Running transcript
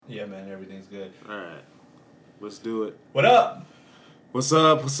Yeah, man, everything's good. All right, let's do it. What up? What's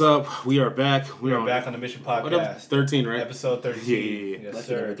up? What's up? We are back. We are back on the Mission Podcast. What up? 13, right? Episode 13. Yeah. Yes, Lucky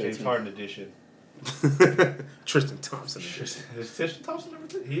sir. number James 13. Harden edition. Tristan Thompson edition. Is Tristan Thompson number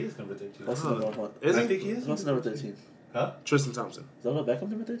 13? He is number 13. What's the number one? Is I he? think he is. What's number 13? Huh? Tristan Thompson. Is Odell Beckham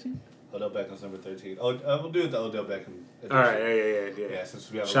number 13? Odell Beckham's number 13. Oh, we'll do the Odell Beckham edition. All right, yeah. Yeah, since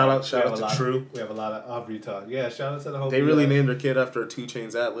we have Shout a out lot, to we have a lot- True. We have a lot of Aubrey talk. Yeah, shout out to the homie. They really named their kid after a 2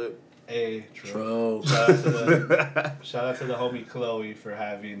 Chainz ad-lib. Hey, True. Shout out to the homie Chloe for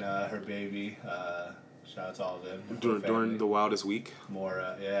having her baby. Shout out to all of them. During the wildest week. More,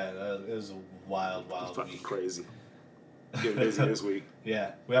 it was a wild Fucking week. crazy. Getting busy this week.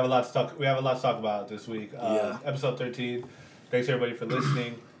 Yeah, we have a lot to talk. We have a lot to talk about this week. Yeah. Episode 13. Thanks everybody for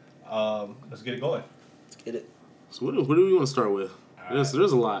listening. Let's get it going. Let's get it. So what do we want to start with? All There's right.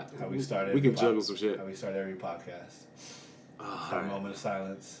 a lot. How we started. We can every juggle some shit. How we start every podcast. Oh, Our all right. moment of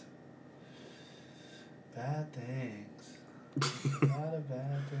silence. Bad things. A lot of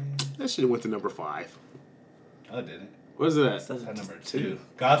bad things. That shit went to number 5. Oh, it didn't. What is it at? That's At number 2. 2.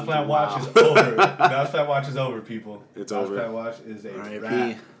 God's Plan Wow. Watch is over. God's Plan Watch is over, people. It's God's over. Plan Watch is a R.I.P.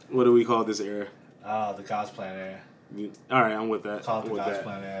 wrap. What do we call this era? The God's Plan era. All right, I'm with that. Call it I'm the with God's that.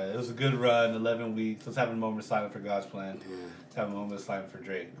 Plan era. It was a good run, 11 weeks. Let's have a moment of silence for God's Plan. Yeah. Let's have a moment of silence for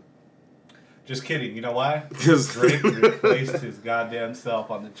Drake. Just kidding. You know why? 'Cause- Drake replaced his goddamn self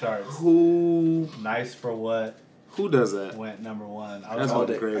on the charts. Who Nice for What does that? went number 1. I That's was all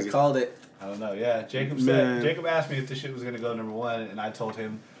told crazy. I called it. I don't know. Yeah, Jacob Man. Jacob asked me if the shit was gonna go number 1, and I told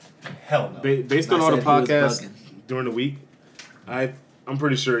him, hell no. Based I on all the said he was podcasts bugging. during the week, I'm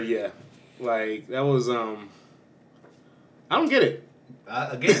pretty sure. Yeah, like that was I don't get it.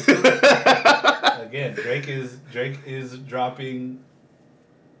 Again, Drake is dropping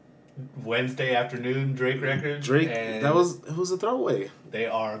Wednesday afternoon Drake records. Drake, and it was a throwaway. they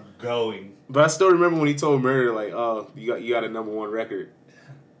are going. But I still remember when he told Murray like, "Oh, you got a number 1 record,"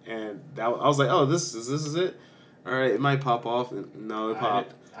 and I was like, "Oh, this is it. All right, it might pop off." And no, it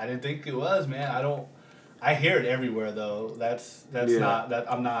popped. I didn't think it was, man. I hear it everywhere though. That's Yeah. not that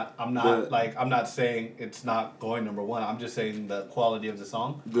I'm not saying it's not going number 1. I'm just saying the quality of the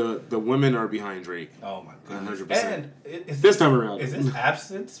song. The women are behind Drake. Oh my goodness. 100%. And is This time around. is this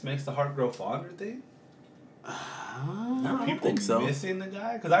absence makes the heart grow fonder thing? I Are don't people think so. missing the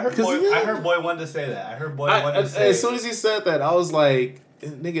guy? Because I heard 'Cause, Boy. yeah. I heard Boy wanted to say that. I heard Boy wanted to say. As soon as he said that, I was like,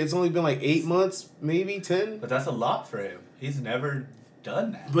 "Nigga, it's only been like 8 months, maybe 10." But that's a lot for him. He's never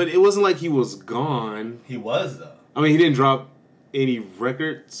done that. But it wasn't like he was gone. He was though. I mean, he didn't drop any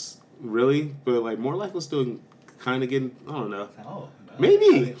records, really. But, like, More Life was still kind of getting, I don't know. Oh, no.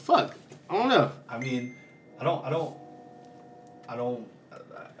 Maybe. Fuck. I don't know. I mean, I don't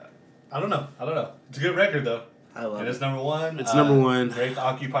know. It's a good record though. I love And it's it. number 1. It's number 1. Drake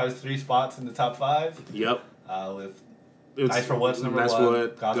occupies 3 spots in the top 5. Yep. With It's, Nice for What's number Nice 1. For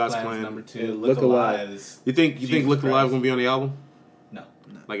What, God's Plan is number 2. And Look Look Alive Alive. is You think Jesus Look Alive Christ. gonna be on the album? no.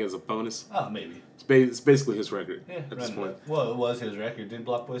 Like, as a bonus? Oh, maybe. It's basically his record Yeah, at this running point. it. Well, it was his record. Did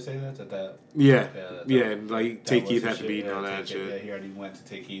Block Boy say that? Yeah. that- Like, that Take was Keith his had to shit. be Yeah, on that Take- shit. Yeah, he already went to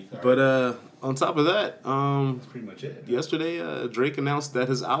Take Keith. But on top of that, That's pretty much it. yesterday Drake announced that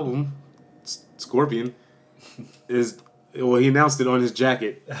his album, Scorpion, he announced it on his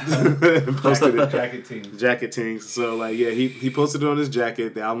jacket. And posted it. Jacket team. Jacket Tings. So, like, yeah, he posted it on his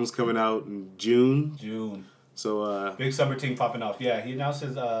jacket. The album's coming out in June. So, Big summer team popping off. Yeah, he announced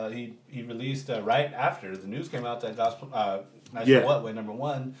his. He released right after the news came out that Gospel. Nice Yeah. for What went number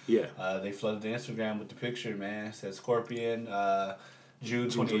 1. yeah. They flooded the Instagram with the picture. Man, it said Scorpion, June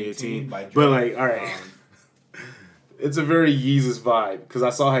 2018 by Drake. But, like, all right. It's a very Yeezus vibe. Because I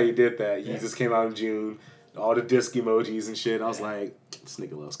saw how he did that. Yeah. Yeezus came out in June. All the disc emojis and shit. I was like, this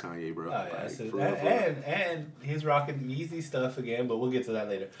nigga loves Kanye, bro. Oh, yeah, Like, so- for real, for real. and he's rocking Yeezy stuff again, but we'll get to that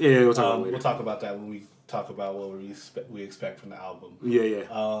later. Yeah, we'll talk about it later. We'll talk about that when we talk about what we expect from the album. Yeah.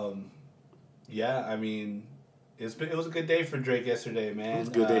 Yeah, I mean, it was a good day for Drake yesterday, man. It was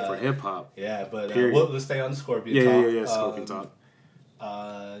a good day for hip hop. Yeah, but Period. let's stay on the Scorpion talk. Yeah. Scorpion talk.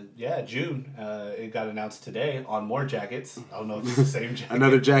 June. It got announced today on more jackets. I don't know if it's the same jacket.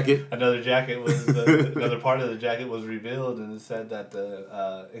 Another jacket. Another jacket was another part of the jacket was revealed, and it said that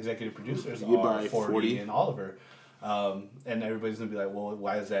the executive producers You are buy 40 and Oliver. And everybody's gonna be like, well,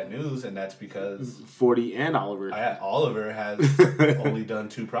 why is that news? And that's because 40 and Oliver. Oliver has only done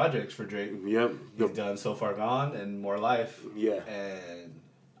 2 projects for Drake. Yep. He's done So Far Gone and More Life. Yeah. And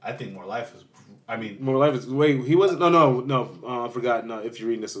I think More Life was. I mean, More Life is. Wait, he wasn't. No. I forgot. No, if you're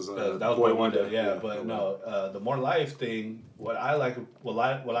reading this, was that was Boy Boy Wonder. Wonder. Yeah, but no, the More Life thing. What I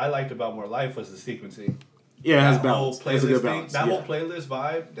liked about More Life was the sequencing. Yeah, it has that whole balance. It's a good playlist thing, balance. that yeah. whole playlist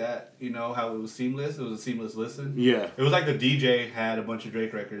vibe, that how it was seamless. It was a seamless listen. Yeah. It was like the DJ had a bunch of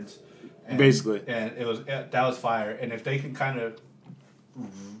Drake records. And, Basically. And that was fire. And if they can kind of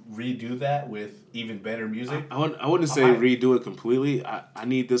redo that with even better music. I wouldn't say redo it completely. I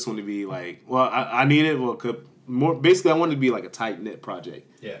need this one to be like, well, I need it, more, basically I want it to be like a tight-knit project.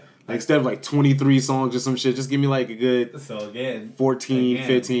 Yeah. Like instead of like 23 songs or some shit, just give me like a good 14,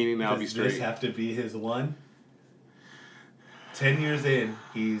 15, and I'll be straight. Does this have to be his one? 10 years in,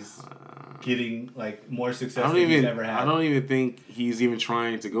 he's getting like more success than he's ever had. I don't even think he's even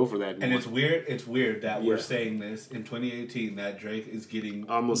trying to go for that anymore. And it's weird that we're saying this in 2018 that Drake is getting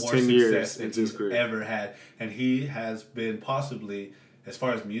almost more 10 success years than into his career ever had. And he has been possibly, as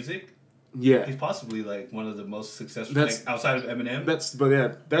far as music, yeah, he's possibly like one of the most successful outside of Eminem. That's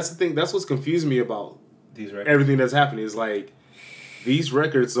the thing. That's what's confusing me about these records. Everything that's happening is like these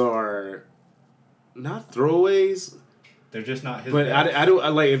records are not throwaways. They're just not his. But I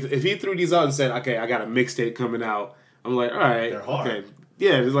like if he threw these out and said, okay, I got a mixtape coming out. I'm like, all right, they're hard. Okay,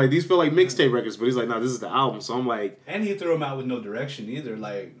 yeah, it's like these feel like mixtape records, but he's like, no, this is the album. So I'm like, and he threw them out with no direction either.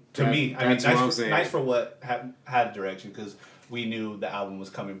 Like to me, I mean, nice for what had direction because we knew the album was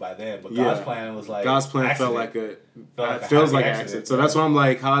coming by then. But God's Plan was like God's Plan accident. feels like an accident. So that's why I'm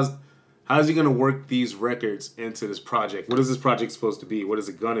like, how's he gonna work these records into this project? What is this project supposed to be? What is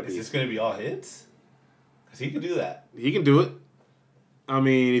it gonna be? Is this gonna be all hits? Because he can do that. He can do it. I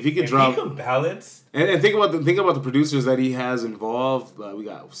mean, if he can drop, he can balance. And think about the producers that he has involved. We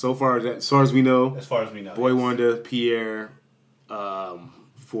got so far as far as we know, Boy Wonder, Pierre,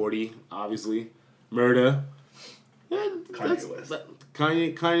 40, obviously, Murda.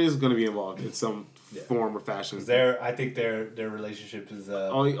 Kanye is going to be involved in some form or fashion. I think their relationship is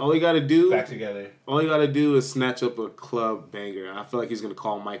all you got to do back together. All you got to do is snatch up a club banger. I feel like he's going to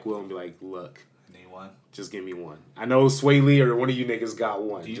call Mike Will and be like, "Look, just give me one. I know Sway Lee or one of you niggas got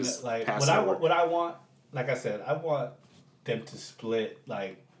one. Just pass it over." What I want, like I said, I want them to split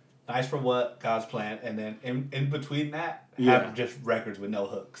like Nice for What, God's Plan, and then in between that have just records with no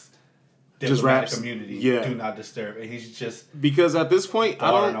hooks. Just raps. Community, Do Not Disturb, and he's just because at this point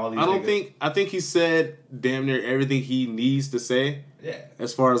I think he said damn near everything he needs to say. Yeah.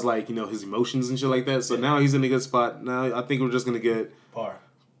 As far as like his emotions and shit like that. So now he's in a good spot. Now I think we're just gonna get bars.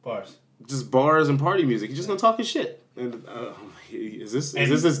 Just bars and party music. He's just gonna talk his shit. And is this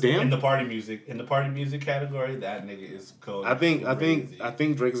his damn? In the party music category, that nigga is going. I think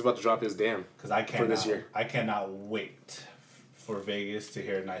Drake is about to drop his damn for this year. I cannot wait for Vegas to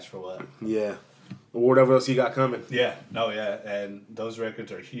hear Nice for What. Yeah, or whatever else he got coming. Yeah, and those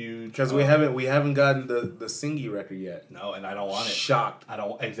records are huge. Because we haven't gotten the Singy record yet. No, and I don't want it. Shocked. I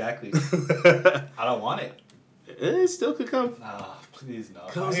don't exactly. I don't want it. It still could come. Please no.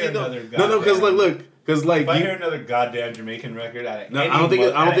 Because if I hear another goddamn Jamaican record, I don't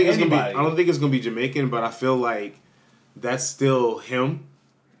think it's gonna be Jamaican, but I feel like that's still him.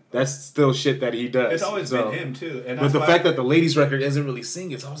 That's still shit that he does. It's always been him too. And but the fact that the ladies record isn't really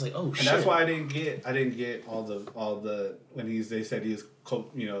singing, so I was like, oh shit. And that's why I didn't get all the when they said he was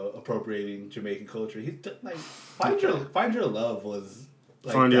appropriating Jamaican culture. He like Find Your Love was.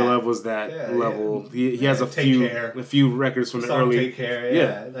 Like Find Your Love was that level. Yeah. He has a few records from the early. Take Care,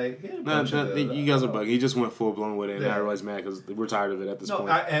 yeah. Like you guys are bugging. He just went full blown with it, and now everybody's mad because we're tired of it at this point.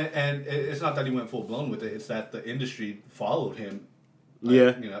 And it's not that he went full blown with it. It's that the industry followed him.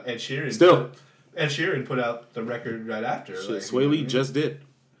 Ed Sheeran. Still, Ed Sheeran put out the record right after. Shit, Sway Lee just did.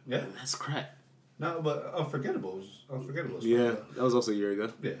 Yeah, that's crack. No, but Unforgettable. Yeah, that was also a year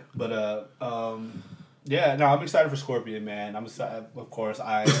ago. Yeah, but I'm excited for Scorpion, man. I'm excited. Of course,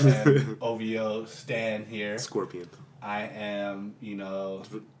 I am OVO Stan here. Scorpion. I am,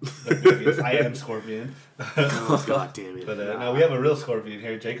 the biggest. I am Scorpion. Oh, God damn it. But no, we have a real Scorpion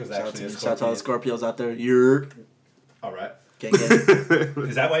here. Jacob's actually a Scorpion. Shout out to all the Scorpios out there. You're all right. Gang, gang.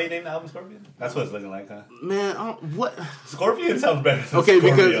 Is that why you named the album Scorpion? That's what it's looking like, huh? Man, what? Scorpion sounds better than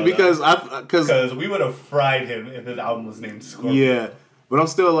Scorpio, because we would have fried him if his album was named Scorpion. Yeah, but I'm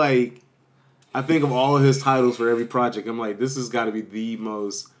still like, I think of all of his titles for every project. I'm like, this has got to be the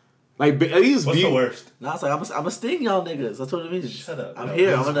most. Like, what's the worst? No, it's like I'm a sting y'all niggas. That's what it means. Shut up. I'm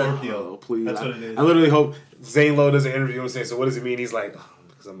here. I'm gonna. Scorpio. Oh, please. That's what it is. I literally hope Zane Lowe does an interview and say, "So what does it mean?" He's like,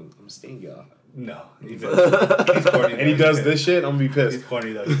 "Because I'm a sting y'all." No, he's corny. And he does this shit. I'm gonna be pissed. He's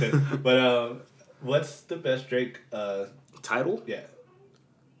corny though. But what's the best Drake title? Yeah.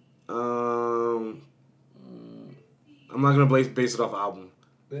 I'm not gonna base it off album.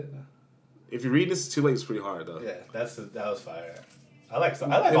 Yeah. If you read this too late, it's pretty hard though. Yeah, that was fire. I like it all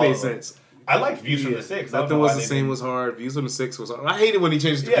made of them. sense. I liked Views from the Six. Nothing was the same was hard. Views from the Six was hard. I hated when he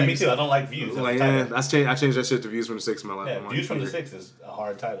changed it to Yeah, Views. me too. I don't like Views. Like, I changed that shit to Views from the Six in my life. Yeah, Views from the Six is a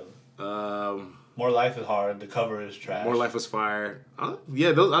hard title. More Life is hard. The cover is trash. More Life was fire.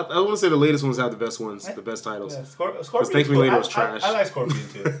 Yeah, those. I want to say the latest ones have the best ones, the best titles. Yeah, Scorpion. Thank Me Later was trash. I like Scorpion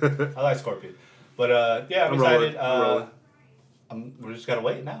too. I like Scorpion, but yeah, I'm excited. We just gotta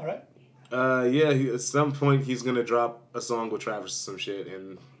wait now, right? Yeah. At some point, he's gonna drop a song with Travis or some shit,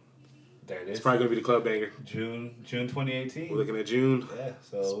 and there it is. It's probably gonna be the club banger. June 2018. We're looking at June. Yeah,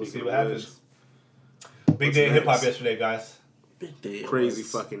 so we'll see what happens. Big day in hip hop yesterday, guys. Big day. Crazy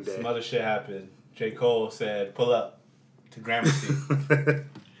fucking day. Some other shit happened. J. Cole said, "Pull up to Gramercy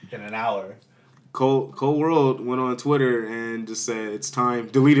in an hour." Cole World went on Twitter and just said it's time.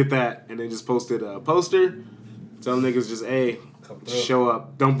 Deleted that and then just posted a poster. Tell niggas just show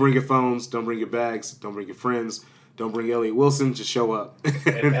up. Don't bring your phones. Don't bring your bags. Don't bring your friends. Don't bring Elliot Wilson. Just show up.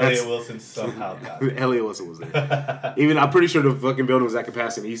 And Elliot Wilson somehow got it. Elliot Wilson was there. Even I'm pretty sure the fucking building was at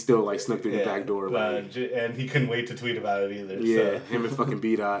capacity. He still like snuck through the back door. And he couldn't wait to tweet about it either. Yeah, so. him and fucking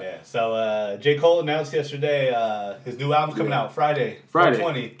B-Dot. Yeah. So J. Cole announced yesterday his new album's coming out Friday.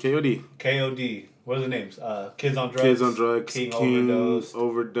 20. KOD. What are the names? Kids on Drugs. King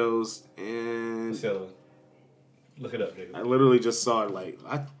Overdose. And what's the other one? Look it up, Jacob. I literally just saw it. Like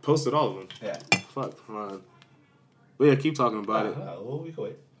I posted all of them. Yeah. Fuck. Hold on. But yeah, keep talking about it. Well, we can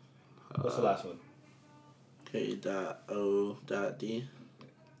wait. What's the last one? K.O.D.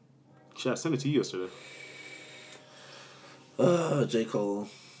 Shit, I sent it to you yesterday. J. Cole.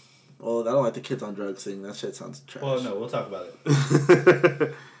 Well, I don't like the Kids on Drugs thing. That shit sounds trash. Well, no, we'll talk about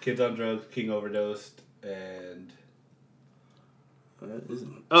it. Kids on Drugs, King Overdosed, and...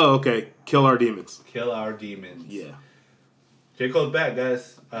 Oh, okay. Kill Our Demons. Kill Our Demons. Yeah. J. Cole's back,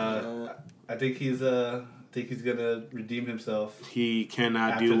 guys. I think he's gonna redeem himself. He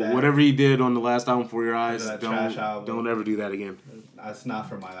cannot do whatever he did on the last album, For Your Eyes. Don't ever do that again. It's not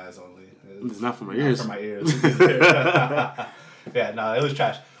for my eyes only. It's not for my ears. Not for my ears. Yeah, no, it was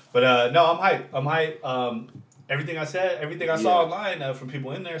trash. But no, I'm hyped. I'm hyped. Everything I saw online from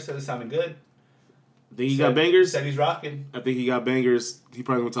people in there said it sounded good. Think he got bangers? Said he's rocking. I think he got bangers. He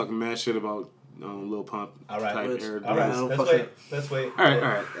probably gonna talk mad shit about Lil Pump. All right, let's wait. All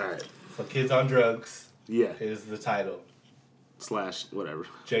right. So Kids on Drugs. Yeah. Is the title. / whatever.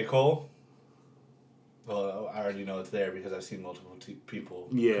 J. Cole. Well, I already know it's there because I've seen multiple people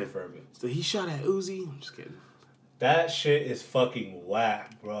confirm it. So he shot at Uzi? I'm just kidding. That shit is fucking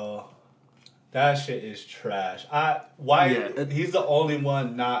whack, bro. That shit is trash. He's the only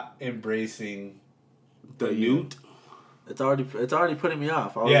one not embracing the youth. It's already putting me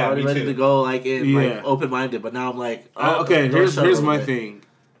off. I was already ready to go like open minded, but now I'm like, okay. Here's my thing.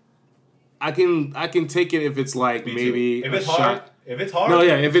 I can take it if it's like maybe if it's hard. If it's hard. No,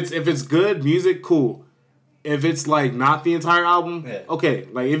 yeah. If it's good music, cool. If it's like not the entire album, okay.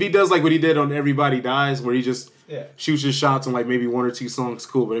 Like if he does like what he did on Everybody Dies, where he just shoots his shots on like maybe 1 or 2 songs,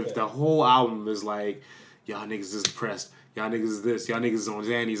 cool. But if the whole album is like, y'all niggas is depressed, y'all niggas is this, y'all niggas is on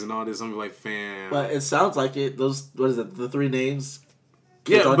Xannies and all this, I'm like, fam. But it sounds like it. Those, what is it? The 3 names.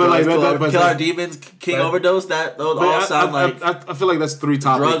 Kill Our Demons, King Overdose. Those all sound like. I feel like that's 3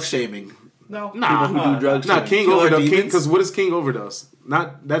 topics. Drug shaming. No, people who do drugs. King Overdose. Because what is King Overdose?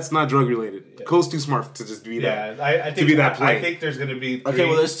 That's not drug related. Yeah. Cole's too smart to just be that. Yeah, I think to be that plain. I think there's gonna be 3. Okay,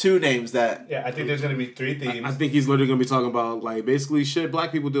 well, there's 2 names that. Yeah, I think there's gonna be 3 themes. I think he's literally gonna be talking about like basically shit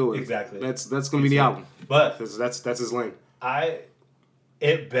black people do. Exactly. That's gonna be the album. But that's his lane.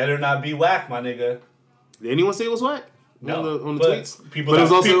 It better not be whack, my nigga. Did anyone say it was whack? No, on the tweets. People that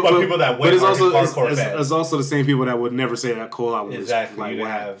went hardcore fans. It's also the same people that would never say that Cole album exactly. was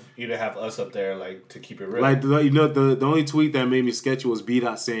like you'd have us up there like to keep it real. Like the only tweet that made me sketchy was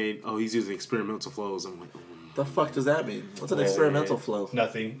B-Dot saying, "Oh, he's using experimental flows." I'm like, the fuck does that mean? What's an experimental flow?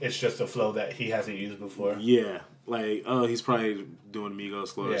 Nothing. It's just a flow that he hasn't used before. Yeah, like he's probably doing Migos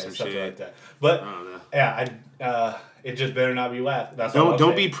flow or some something shit like that. But I don't know. Yeah, it just better not be whack. That's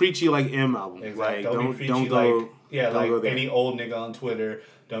don't be preachy like M album. Exactly. Like, don't be preachy like any old nigga on Twitter.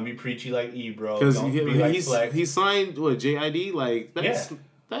 Don't be preachy like E, bro. Don't be like Flex. He signed JID. Like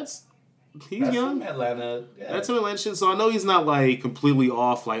that's he's young. From Atlanta. Yeah. That's some Atlanta shit. So I know he's not like completely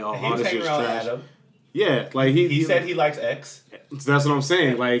off. Like he was hanging around Adam. Yeah, like he said he likes X. That's what I'm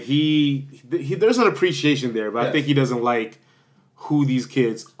saying. Like he there's an appreciation there, but I think he doesn't like who these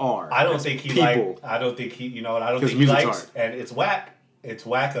kids are. I don't think he likes, you know what? I don't think he likes, and it's whack. It's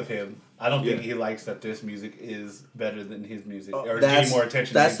whack of him. I don't think he likes that this music is better than his music or getting more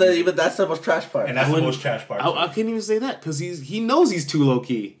attention. That's the most trash part. And that's the most trash part. I can't even say that because he knows he's too low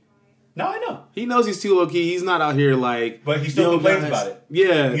key. No, I know. He knows he's too low key. He's not out here like. But he still complains about it.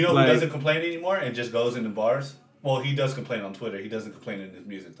 Yeah. You know who doesn't complain anymore and just goes into bars? Well, he does complain on Twitter. He doesn't complain in his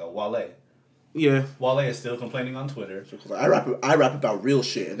music though. Wale. Yeah. Wale is still complaining on Twitter. I rap about real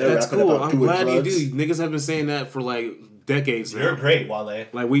shit. And they're That's rapping cool. about I'm glad drugs. you do. Niggas have been saying that for like decades now. You're great, Wale.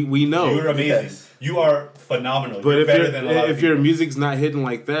 Like we know. You're amazing. Yes. You are phenomenal. But you're better than a lot of people. If your music's not hitting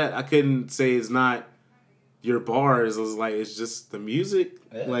like that, I couldn't say it's not your bars. It's like it's just the music.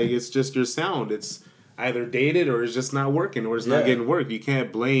 Yeah. Like it's just your sound. It's either dated or it's just not working or it's not getting work. You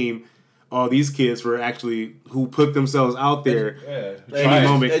can't blame all these kids for actually who put themselves out there any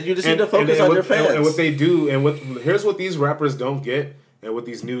moment. And you just need to focus on your fans. And what they do, here's what these rappers don't get and what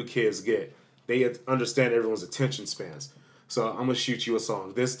these new kids get. They understand everyone's attention spans. So I'm gonna shoot you a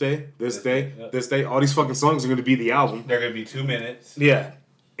song this day, this day. All these fucking songs are gonna be the album. They're gonna be 2 minutes. Yeah,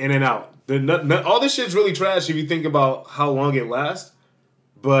 in and out. All this shit's really trash if you think about how long it lasts.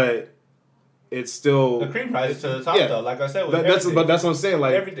 But it's still the cream rises to the top though. Like I said, that's what I'm saying.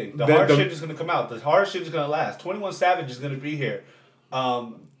 Like everything, the hard shit is gonna come out. The hard shit is gonna last. 21 Savage is gonna be here.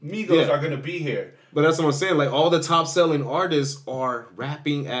 Migos are gonna be here. But that's what I'm saying. Like all the top selling artists are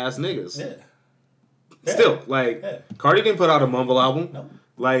rapping ass niggas. Yeah. Still, Cardi didn't put out a mumble album. No.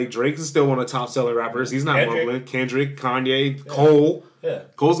 Like Drake is still one of the top selling rappers. He's not mumbling. Kendrick, Kanye, Cole. Yeah.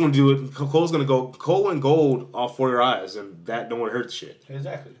 Cole's gonna do it. Cole's gonna go. Cole and Gold off For Your Eyes, and that don't want to hurt the shit.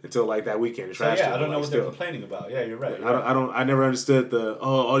 Exactly. Until like that weekend, I don't know what they're complaining about. Yeah, you're right. I never understood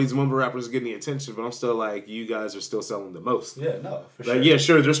all these mumble rappers getting the attention, but I'm still like, you guys are still selling the most. Yeah, no, for like, sure. Yeah,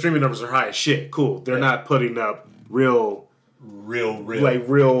 sure, their streaming numbers are high as shit. Cool. They're not putting up real body of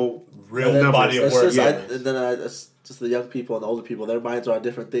work. It's just the young people and the older people. Their minds are on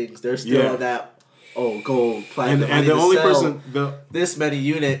different things. They're still on that. Oh, gold, platinum. And the only person, this many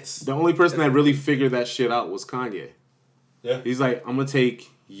units. The only person that really figured that shit out was Kanye. Yeah, he's like, I'm gonna take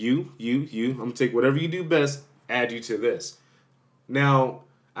you. I'm gonna take whatever you do best, add you to this. Now,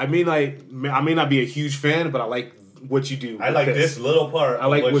 I may not be a huge fan, but I like what you do. I like this little part. I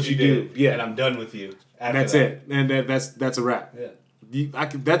like what you do. Yeah, and I'm done with you. That's it, and that's a wrap. Yeah,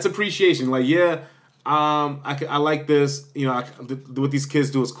 that's appreciation. Like, I like this. You know, what these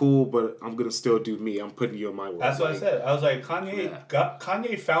kids do is cool, but I'm gonna still do me. I'm putting you in my world. That's what I said. I was like,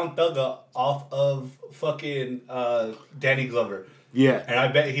 Kanye found Thugga off of fucking Danny Glover. Yeah, and I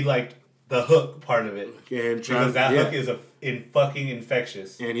bet he liked the hook part of it because that hook is fucking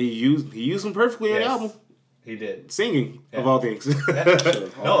infectious. And he used him perfectly on the album. He did singing of all things.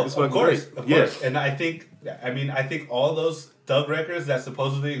 No, of course. And I think all those Thug records that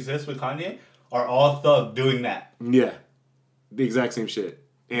supposedly exist with Kanye are all Thug doing that. Yeah, the exact same shit.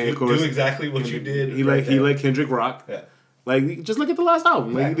 And of course, do exactly what you did. He let Kendrick rock. Yeah, like just look at the last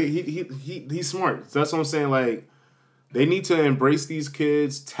album. Exactly. Like he's smart. So that's what I'm saying. Like they need to embrace these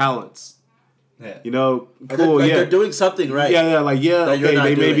kids' talents. Yeah, you know, cool. They're doing something right. Okay,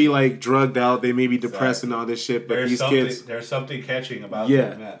 they may be like drugged out. They may be depressed and all this shit. But these kids, there's something catching about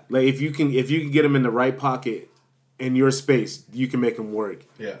them. Yeah, like if you can get them in the right pocket. In your space, you can make them work.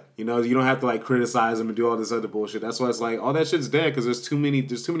 Yeah, you know, you don't have to like criticize them and do all this other bullshit. That's why it's like all that shit's dead because there's too many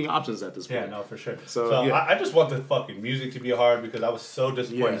options at this point. Yeah, no, for sure. So I just want the fucking music to be hard because I was so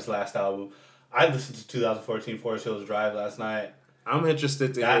disappointed in this last album. I listened to 2014 Forest Hills Drive last night. I'm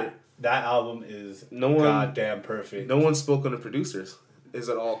interested to hear that album is goddamn perfect. No one spoke on the producers. Is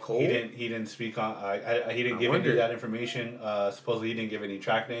it all Cole? He didn't speak on. He didn't give any of that information. Supposedly he didn't give any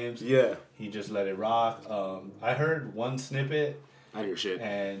track names. Yeah. He just let it rock. I heard one snippet. I hear shit.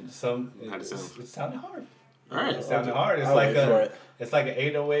 And it sounded hard. All right. It sounded hard. It's like an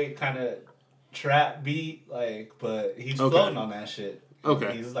 808 kind of trap beat, but he's floating on that shit.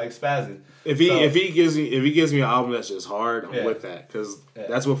 Okay. He's like spazzing. If he gives me an album that's just hard, I'm with that because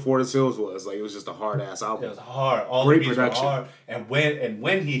that's what Forest Hills was. Like it was just a hard ass album. It was hard. All great the beats production. were hard. And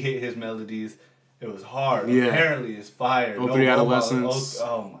when he hit his melodies, it was hard. Yeah. Apparently, it's fire. Three Adolescents.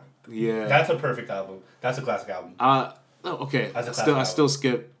 Oh my. Yeah. That's a perfect album. That's a classic album. Okay. I still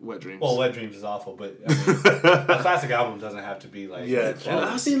skip Wet Dreams. Well, Wet Dreams is awful, but a classic album doesn't have to be like. Yeah. And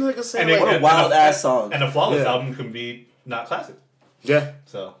I seen what a wild ass song. And a flawless album can be not classic. Yeah.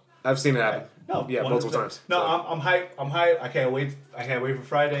 So I've seen it happen. No, yeah, multiple times. No, so. I'm hyped. I can't wait for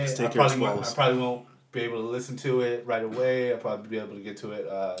Friday. I probably won't be able to listen to it right away. I'll probably be able to get to it.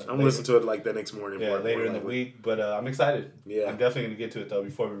 I'm listening to it like the next morning. Yeah, later in the week. But I'm excited. Yeah, I'm definitely gonna get to it though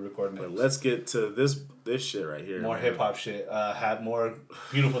before we record next. But let's get to this shit right here. More hip hop shit. Had more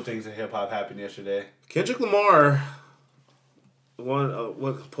beautiful things in hip hop happen yesterday. Kendrick Lamar.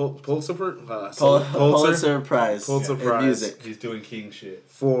 Pulitzer Prize. Pulitzer Prize in music. He's doing king shit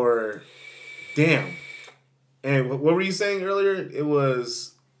for, damn. And what were you saying earlier? It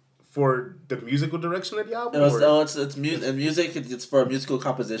was for the musical direction of the album? It's music. It's for a musical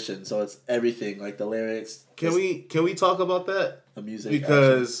composition, so it's everything like the lyrics. Can we talk about that? The music,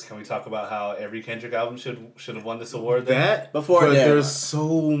 because can we talk about how every Kendrick album should have won this award? There's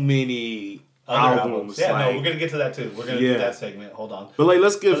so many albums. Yeah, no, we're gonna get to that too. We're gonna do that segment. Hold on. But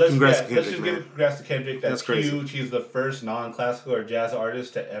let's give congrats to Kendrick. Let's just give congrats to Kendrick. That's huge. He's the first non-classical or jazz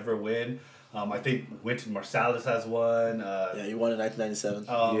artist to ever win. I think Wynton Marsalis has won. He won in 1997.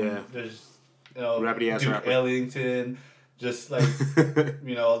 There's Duke Ellington. Just like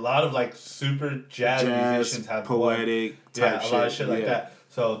a lot of like super jazz musicians have poetic won. type a lot of shit like that.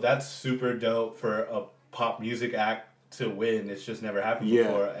 So that's super dope for a pop music act to win. It's just never happened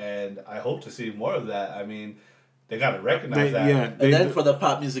before, and I hope to see more of that. I mean, they got to recognize that. Yeah, and then for the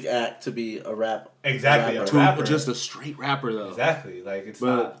pop music act to be a rap, a rapper, just a straight rapper though. Exactly, like it's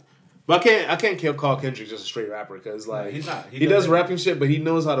not. But I can't call Kendrick just a straight rapper because like he's not. He does rapping shit, but he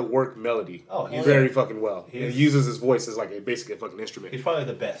knows how to work melody. He's very fucking well. He uses his voice as like basically a fucking instrument. He's probably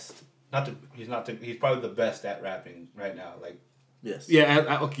the best. He's probably the best at rapping right now. Like yes. Yeah,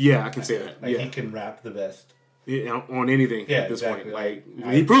 I can say that. Like he can rap the best. Yeah, on anything at this point. Like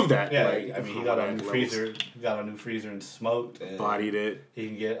he proved that. Yeah, like, I mean, he got on new freezer. He got on new freezer and smoked. And bodied it. He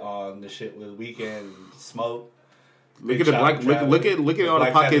can get on the shit with Weeknd and smoke. Look at all the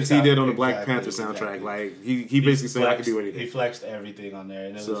pockets he did on the Black Panther soundtrack. Exactly. Like he basically said I could do anything. He flexed everything on there,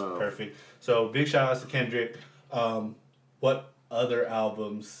 and it was perfect. So big shout outs to Kendrick. What other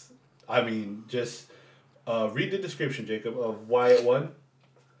albums? I mean, just read the description, Jacob, of why it won.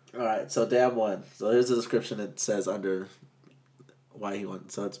 All right, so Damn won. So here's the description it says under why he won.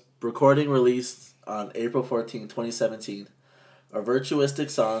 So it's recording released on April 14, 2017. A virtuistic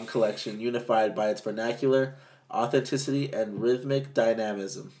song collection unified by its vernacular, authenticity, and rhythmic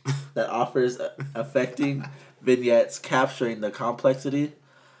dynamism that offers affecting vignettes capturing the complexity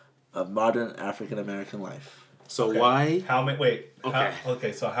of modern African American life. So why? How many? Wait.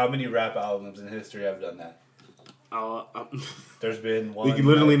 Okay. So how many rap albums in history have done that? There's been one. We can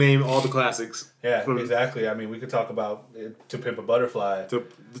literally name all the classics. Yeah, exactly. I mean, we could talk about To Pimp a Butterfly. To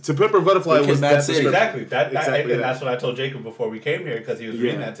Pimp a Butterfly was that exactly. That's what I told Jacob before we came here because he was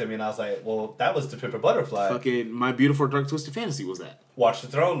reading that to me, and I was like, "Well, that was To Pimp a Butterfly." Fucking My Beautiful Dark Twisted Fantasy was that. Watch the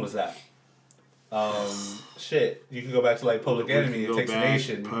Throne was that. Shit. You can go back to like Public Enemy, It Takes a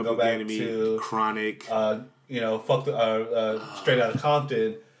Nation. You can go back to Chronic. Fuck the Straight Outta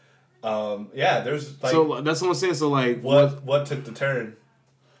Compton. There's like. So that's what I'm saying. So like, what took the turn?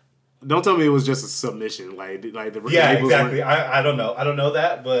 Don't tell me it was just a submission. Like the exactly. I don't know. I don't know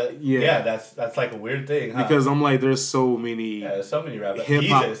that, but that's like a weird thing. Huh? Because I'm like, there's so many. Yeah, there's so many rappers. Hip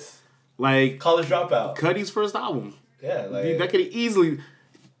hop, like College Dropout. Cuddy's first album. Yeah, like that could easily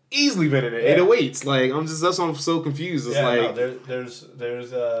been in it. 808s. Like that's why I'm so confused. It's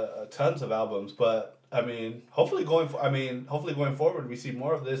there's tons of albums, but. I mean, hopefully going forward, we see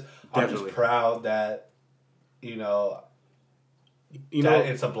more of this. I'm just proud that, that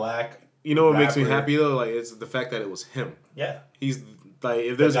it's a black. You know what rapper. Makes me happy though? Like it's the fact that it was him. Yeah. He's like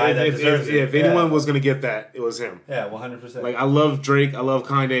if anyone was gonna get that, it was him. Yeah, 100%. Like I love Drake, I love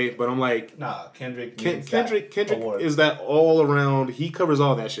Kanye, but I'm like, Kendrick. Kendrick is that all around. He covers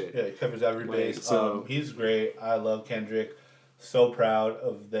all that shit. Yeah, he covers every base. So he's great. I love Kendrick. So proud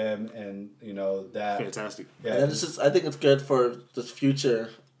of them, and that fantastic. Yeah, and it's just I think it's good for the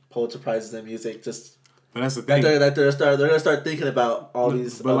future Pulitzer Prizes in music. Just but that's the thing that they're gonna start thinking about all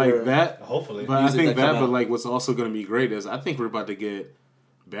these. But like that, hopefully. But I think that, but like what's also gonna be great is I think we're about to get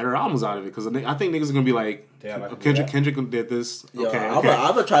better albums out of it because I think niggas are gonna be like, Kendrick did this. Okay, I'm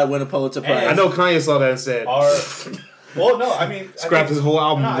gonna try to win a Pulitzer Prize. I know Kanye saw that and said. Well, no, I mean... Scrapped his whole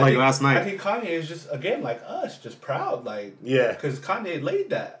album last night. I think Kanye is just, again, like us, just proud. Like, yeah. Because Kanye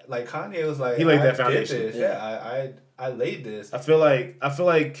laid that. Like, Kanye was like... He laid that foundation. I laid this. I feel like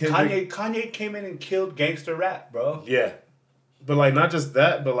Kendrick... Kanye came in and killed gangster rap, bro. Yeah. But, like, not just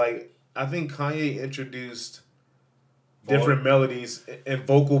that, but, like, I think Kanye introduced different melodies and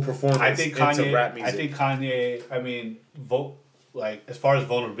vocal performance into rap music. I think Kanye, as far as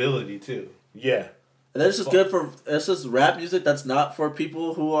vulnerability, too. Yeah. And that's just good for. It's just rap music that's not for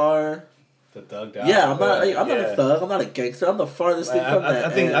people who are. The thugged out. Yeah, I'm not a thug. I'm not a gangster. I'm the farthest thing from that.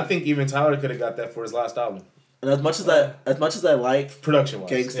 I think even Tyler could have got that for his last album. And as much as I like production-wise,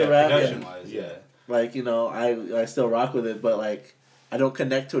 gangster rap, production-wise, like I still rock with it, but like I don't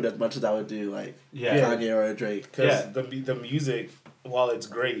connect to it as much as I would do like Kanye or a Drake. Because the music, while it's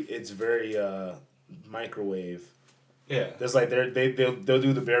great, it's very microwave. Yeah, there's like they'll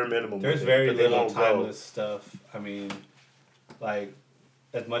do the bare minimum. There's very little timeless stuff. I mean, like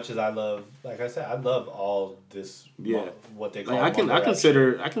as much as I love, like I said, I love all this. Yeah. What they call. Like, I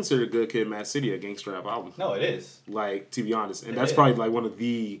consider Good Kid, Mad City a gangster rap album. No, it is. Like, to be honest, and that's probably like one of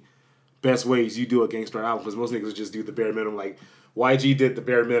the best ways you do a gangster rap album, because most niggas just do the bare minimum. Like YG did the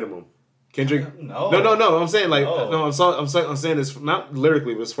bare minimum. Kendrick. No. I'm saying like no. I'm saying this not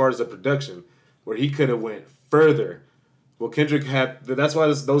lyrically, but as far as the production, where he could have went further. Well, Kendrick had. That's why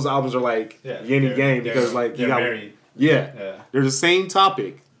those albums are like yin and yang, because like you got married. Yeah, they're the same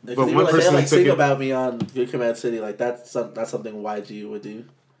topic, but one person like Sing About Me on Good Kid, Mad City. Like that's something YG would do.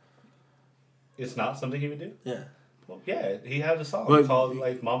 It's not something he would do. Yeah. Well, yeah, he had a song called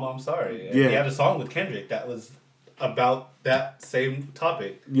like "Mama, I'm Sorry." And he had a song with Kendrick that was about that same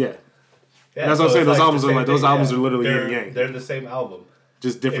topic. Yeah, that's what I'm saying. Those albums are like those albums are literally yin and yang. They're the same album,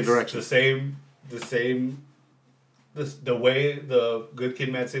 just different directions. The same. The way the Good Kid,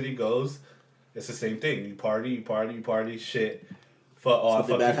 Mad City goes, it's the same thing. You party, shit. Fuck, oh, I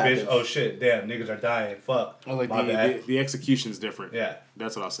fuck this bitch. Oh, shit, damn, niggas are dying. Fuck, like my bad. The execution's different. Yeah.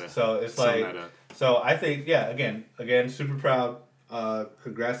 That's what I'll say. So it's like, so I think, again, super proud.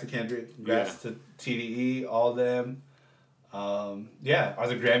 Congrats to Kendrick. Congrats to TDE, all them. Are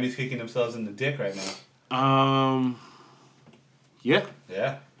the Grammys kicking themselves in the dick right now? Yeah.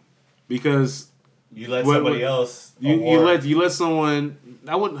 Yeah. Because... You let somebody else. You let someone.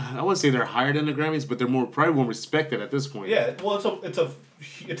 I wouldn't say they're higher than the Grammys, but they're probably more respected at this point. Yeah, well, that's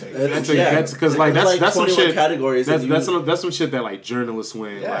because like that's some shit. Categories that's some shit that like journalists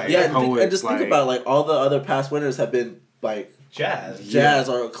win. Yeah, like, poets, and just think about like all the other past winners have been like jazz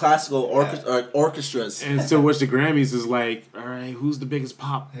or classical orchestras. And so, which the Grammys is like, all right, who's the biggest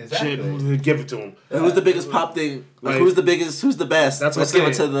pop shit? Give it to them. Who's the biggest pop thing? Like, who's the biggest? Who's the best? That's what I'm saying.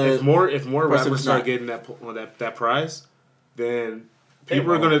 Give it to the if more rappers start getting that prize, then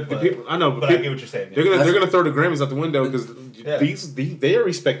people are gonna. I know, but I get what you're saying. They're gonna throw the Grammys out the window because they are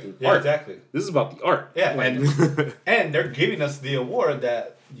respecting art. Exactly. This is about the art. Yeah, and they're giving us the award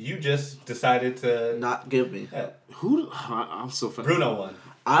that you just decided to not give me. Yeah. I'm so funny. Bruno won.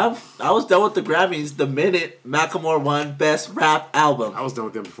 I was done with the Grammys the minute Macklemore won Best Rap Album. I was done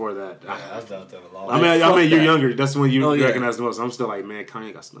with them before that. Yeah, I was done with them a long time. I mean, you're younger. That's when you recognize the most. I'm still like, man,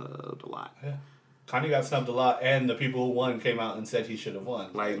 Kanye got snubbed a lot. Yeah. Kanye got snubbed a lot, and the people who won came out and said he should have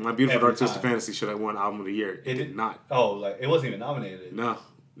won. Like, My Beautiful Dark Twisted Fantasy should have won Album of the Year. It did not. Oh, like, it wasn't even nominated. No.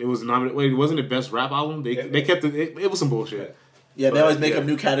 It was nominated. Wait, wasn't it Best Rap Album? They kept it. It was some bullshit. Yeah, they always make up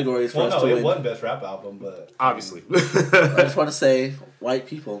new categories for us to win. It wasn't Best Rap Album, but... Obviously. I just want to say, white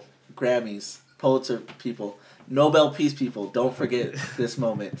people, Grammys, Pulitzer people, Nobel Peace people, don't forget this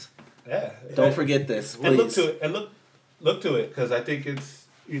moment. Yeah. Don't forget this, please. And look to it. And look to it, because I think it's,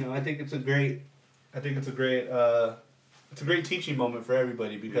 it's a great teaching moment for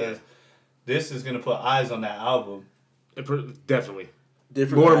everybody, because this is going to put eyes on that album. Definitely.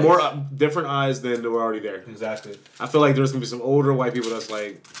 Different eyes than were already there. Exactly. I feel like there's gonna be some older white people that's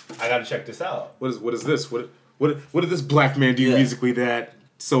like, I gotta check this out. What is this? What did this black man do musically that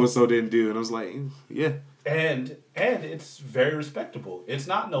so and so didn't do? And I was like, yeah. And it's very respectable. It's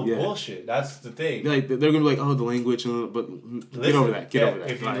not bullshit. That's the thing. Like they're gonna be like, oh, the language, but get over that. Get over that.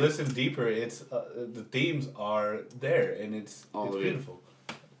 If you listen deeper, it's the themes are there, and it's beautiful.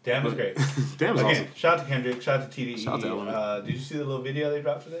 Damn is great. Damn is awesome. Shout out to Kendrick. Shout out to TDE. Shout out to Element. Did you see the little video they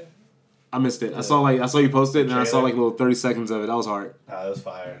dropped today? I missed it. I saw you post it, and I saw like little 30 seconds of it. That was hard. That was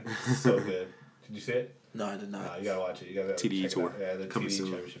fire. So good. Did you see it? No, I did not. You gotta watch it. You gotta TDE tour. Yeah, the TDE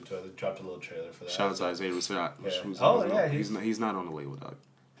Championship tour. They dropped a little trailer for that. Shout out to Isaiah Rashad. Yeah. He's not on the label, dog.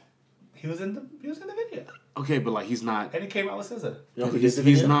 He was in the video. Okay, but like he's not. And he came out with SZA.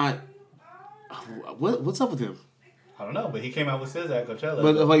 He's not. What's up with him? I don't know, but he came out with SZA at Coachella.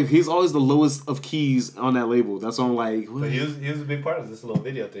 But like he's always the lowest of keys on that label. That's why I'm like. What? But he was a big part of this little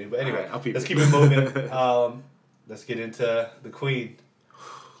video thing. But anyway, let's keep it moving. Let's get into the Queen.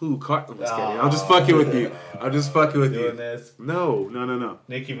 I'm just kidding. I'm just fucking with you. I'm just fucking with you. Doing this. No.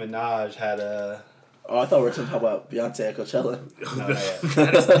 Nicki Minaj had a. Oh, I thought we were talking about Beyonce at Coachella. No,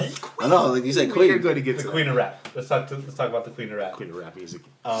 I know, like you said, Queen. You're going to get the Queen of Rap. Let's talk about the Queen of Rap. Queen of Rap music.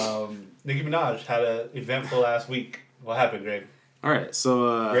 Nicki Minaj had an eventful last week. What happened, Greg? All right,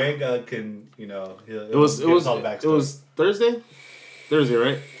 so Greg can he'll it was Thursday,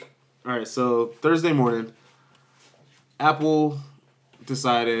 right? All right, so Thursday morning, Apple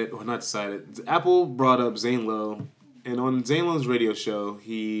Apple brought up Zane Lowe, and on Zane Lowe's radio show,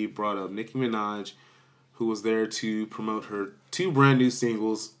 he brought up Nicki Minaj, who was there to promote her 2 brand new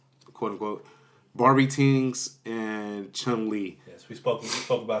singles, quote unquote, Barbie Tings and Chun Li. Yes, we spoke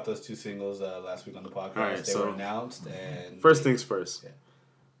about those 2 singles last week on the podcast. Right, they were announced, and first things first. Yeah.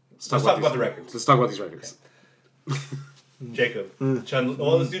 Let's talk about the records. Let's talk about these records. Okay. Jacob.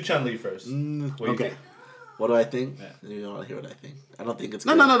 Let's do Chun-Li first. Okay. What do I think? Yeah. You don't want to hear what I think. I don't think it's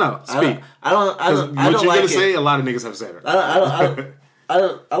no. good. Speak. I don't what you're like gonna it. say, a lot of niggas have said it.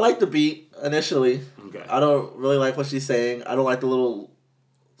 I like the beat initially. Okay. I don't really like what she's saying. I don't like the little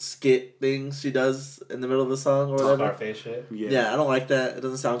skit things she does in the middle of the song or whatever. Scarface shit. Yeah, I don't like that. It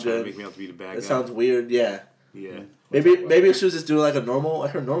doesn't sound good. Make me have to be the bad guy. It sounds weird. Yeah. Yeah. Maybe if she was just doing her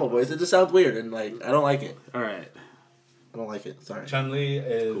normal voice, it just sounds weird and I don't like it. All right. I don't like it. Sorry. Chun-Li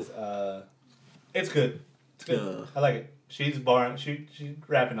is it's good. It's good. I like it. She's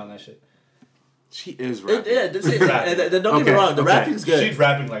rapping on that shit. She is rapping. And don't get me wrong, the rapping's good. She's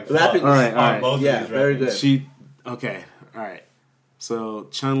rapping like the rapping. All right. Both of these very good. Okay. All right. So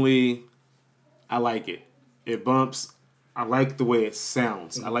Chun-Li, I like it. It bumps. I like the way it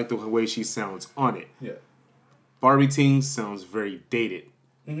sounds. I like the way she sounds on it. Yeah. Barbie Teen sounds very dated.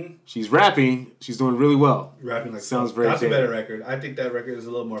 Mm-hmm. She's rapping. She's doing really well. Rapping like sounds very That's dated. a better record. I think that record is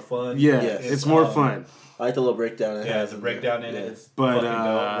a little more fun. Yeah, it's more fun. I like the little breakdown it has. The breakdown in it. It's but fucking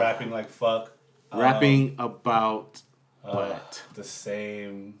dope. Rapping like fuck. Rapping about what? The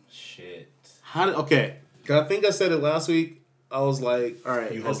same shit. Okay. I think I said it last week. I was like, all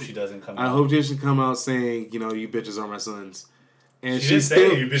right. You hope she doesn't come out. I hope she doesn't come out saying, you bitches are my sons. And she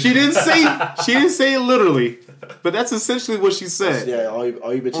didn't say it literally, but that's essentially what she said. Yeah, all you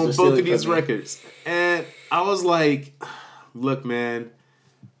bitches on are both of these records. And I was like, look, man,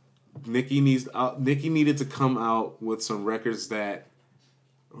 Nicki needed to come out with some records that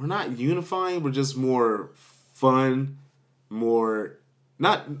were not unifying, but just more fun, more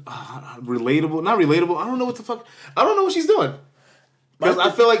not relatable. Not relatable. I don't know what the fuck. I don't know what she's doing. Because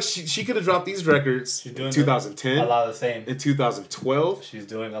I feel like she could have dropped these records in 2010. A lot of the same. In 2012. She's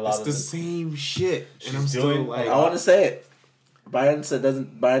doing a lot of the same shit. And I'm still like... I want to say it. Byron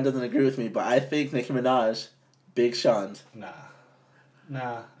doesn't agree with me, but I think Nicki Minaj, Big Sean.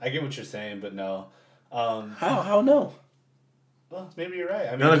 Nah. I get what you're saying, but no. How no? Well, maybe you're right.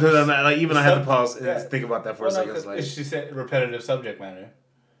 I mean, no, because I had to pause and think about that for a second. She said repetitive subject matter.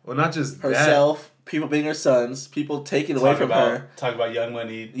 Well, not just herself, people being her sons, people taking away from her. Talk about Young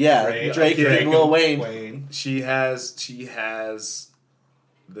Money. Yeah, Drake and Lil Wayne. She has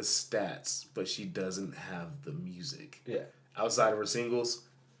the stats, but she doesn't have the music. Yeah. Outside of her singles.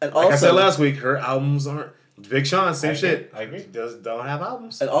 And like I said last week, her albums aren't... Big Sean, same shit. I agree. She don't have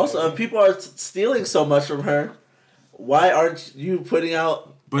albums. And also, if people are stealing so much from her, why aren't you putting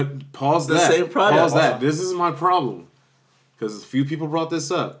out But pause the that. same product? Pause that. This is my problem. Because a few people brought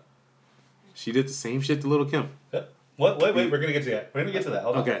this up. She did the same shit to Lil' Kim. Yep. What? Wait. We're gonna get to that.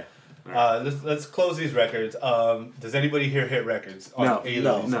 Hold on. Okay. Right. Let's close these records. Does anybody here hit records? No,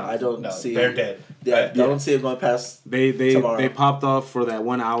 I don't see. They're dead. Yeah, I don't see it going past. They popped off for that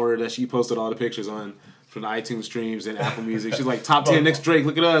 1 hour that she posted all the pictures on from the iTunes streams and Apple Music. She's like top 10 next Drake.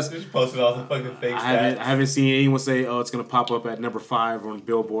 Look at us. She posted all the fucking fake stats. I haven't seen anyone say, oh, it's gonna pop up at number 5 on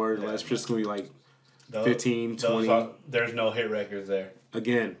Billboard. It's just gonna be like 15, 20. There's no hit records there.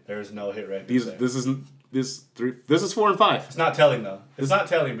 Again, there's no hit records there. This is 4 and 5. It's not telling though. It's not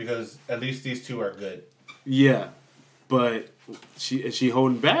telling because at least these two are good. Yeah, but is she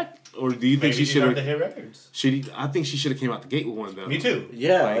holding back, or do you think she should have the hit records? I think she should have came out the gate with one though. Me too.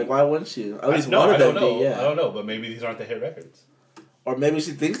 Yeah, like why wouldn't she? At least one of them. Yeah, I don't know, but maybe these aren't the hit records. Or maybe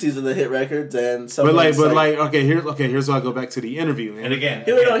she thinks these are the hit records, and here's why I go back to the interview. Man. And again,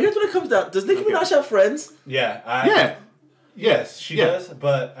 here's what it comes down. Does Nicki Minaj have friends? Yeah. Yes, she does,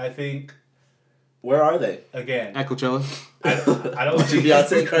 but I think. Where are they? Again, at Coachella. I don't think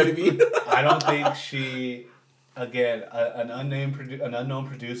Beyonce and Cardi B. I don't think she. Again, an unknown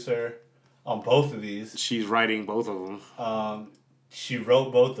producer on both of these. She's writing both of them. She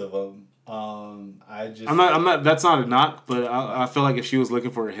wrote both of them. I'm not. That's not a knock, but I feel like if she was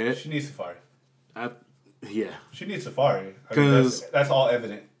looking for a hit, she needs Safari. She needs Safari because that's all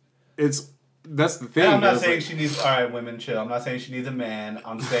evident. That's the thing. And I'm not saying she needs. All right, women, chill. I'm not saying she needs a man.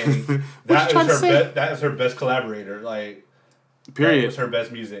 I'm saying that is her best collaborator. Like, period. That was her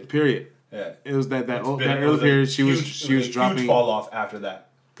best music. Period. Yeah. It was that early period. She was dropping. Huge fall off after that.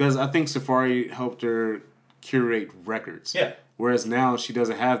 Because I think Safari helped her curate records. Yeah. Whereas now she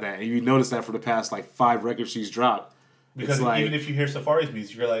doesn't have that, and you notice that for the past 5 records she's dropped. Because even if you hear Safari's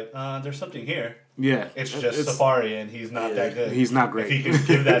music, you're like, there's something here. Yeah. It's Safari, and he's not that good. He's not great. If he could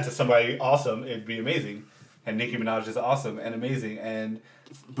give that to somebody awesome, it'd be amazing. And Nicki Minaj is awesome and amazing, and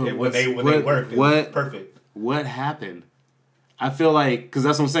when they worked, it was perfect. What happened? I feel like, because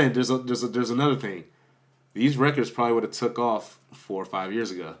that's what I'm saying. There's another thing. These records probably would have took off 4 or 5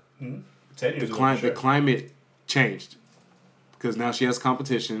 years ago. 10 years ago. The climate changed. Because now she has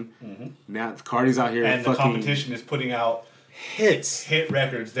competition. Mm-hmm. Now Cardi's out here and the competition is putting out hit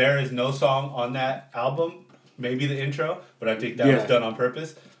records. There is no song on that album, maybe the intro, but I think that was done on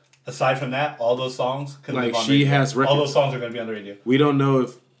purpose. Aside from that, all those songs can live on radio. Has records. All those songs are going to be on the radio. We don't know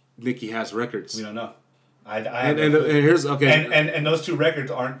if Nicki has records. We don't know. And here's and those two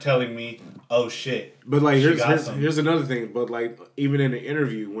records aren't telling me, oh shit. But like here's another thing. But like even in the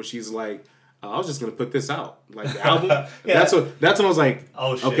interview when she's like, I was just gonna put this out, like the album. That's when I was like,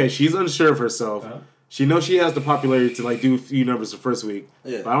 oh shit. Okay, she's unsure of herself. Uh-huh. She knows she has the popularity to like do a few numbers the first week.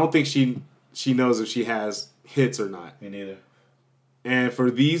 Yeah. But I don't think she knows if she has hits or not. Me neither. And for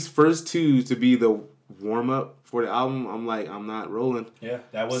these first two to be the warm up for the album, I'm like, I'm not rolling. Yeah,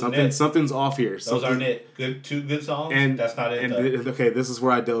 that wasn't it. Something's off here. Those aren't it. Two good songs, and that's not it. And okay, this is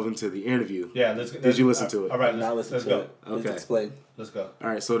where I delve into the interview. Yeah, did you listen to it? All right, let's go. Okay, let's explain. Let's go. All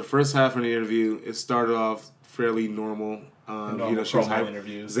right, so the first half of the interview, it started off fairly normal. She was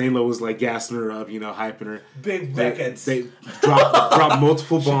hyping. Zane-Lo was like gassing her up, hyping her. Big records. They dropped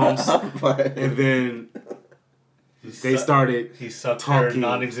multiple bombs, and then they started. He sucked her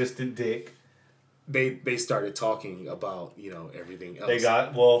non-existent dick. They started talking about everything else. They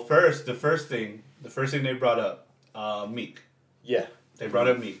got the first thing they brought up Meek. Yeah, they brought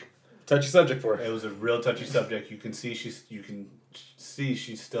up Meek. Touchy subject for her. It was a real touchy subject. You can see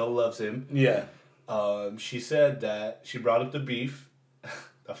she still loves him. Yeah. She said that she brought up the beef.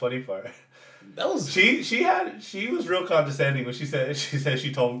 The funny part. That was she was real condescending when she said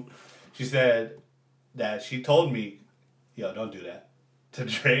that she told me, yo, don't do that to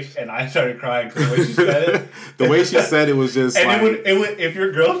Drake, and I started crying because the way she said it. The way she said it was just. And it would if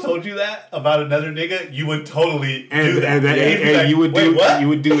your girl told you that about another nigga, you would totally do that. And you would do what? You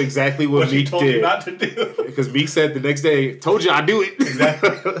would do exactly what Meek told did. You not to do. Because Meek said the next day, "Told you I do it."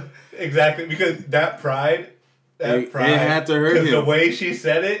 Exactly. Because that pride, it had to hurt him. The way she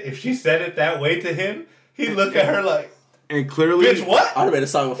said it, if she said it that way to him, he'd look at her like. And clearly, bitch, what? I'd have made a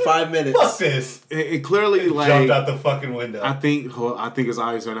song in 5 minutes. Fuck this. It clearly jumped out the fucking window. I think it's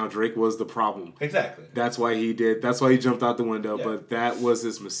obvious right now. Drake was the problem. Exactly. That's why he jumped out the window. Yeah. But that was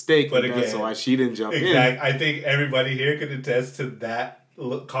his mistake. But again, that's why she didn't jump in. I think everybody here can attest to that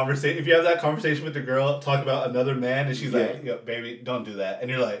conversation. If you have that conversation with the girl, talk about another man, and she's like, yo, "Baby, don't do that," and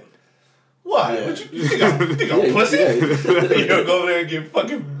you're like, "Why? Yeah. What you think I'm pussy? You don't go there and get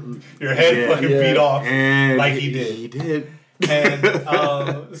fucking." Your head beat off and like he did. He did. And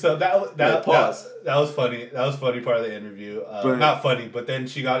so that was funny. That was funny part of the interview. Not funny, but then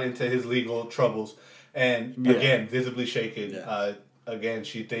she got into his legal troubles, and again visibly shaken. Yeah. Again,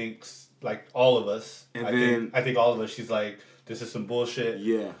 she thinks like all of us. And I think all of us. She's like, this is some bullshit.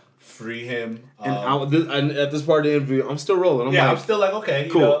 Yeah. Free him. And at this part of the interview, I'm still rolling. I'm still like, okay,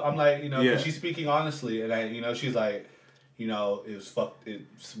 cool. I'm like, she's speaking honestly, and she's like. It was fucked.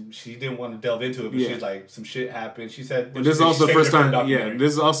 She didn't want to delve into it, but she's like, some shit happened. She said, this is also the first time. Yeah,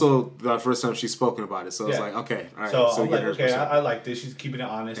 this is also the first time she's spoken about it. So it's like, okay, all right. So I'm like, okay, I like this. She's keeping it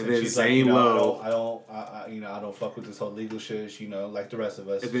honest, and she's like, I don't fuck with this whole legal shit. She, like the rest of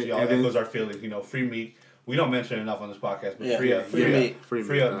us, she all echoes our feelings. Free Meek. We don't mention it enough on this podcast, but free up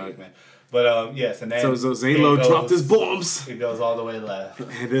Meek, man. But yes, and then so Zane-Lo dropped his bombs. It goes all the way left.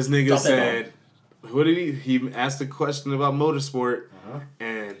 And this nigga said. What did he asked a question about motorsport,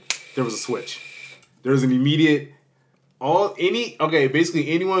 and there was a switch. There was an immediate basically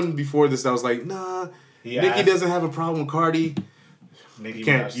anyone before this that was like, nah, Nicki doesn't have a problem with Cardi. Nicki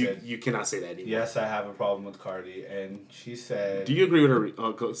you cannot say that anymore. Yes, I have a problem with Cardi, and she said. Do you agree with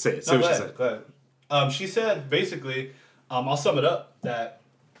her? Say it. Say what she said. Go ahead. She said basically, I'll sum it up that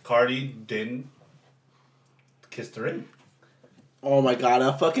Cardi didn't kiss the ring. Oh my god,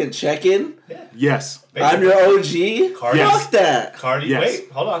 a fucking check-in? Yeah. Yes. Basically, I'm your OG? Fuck that. Cardi, wait,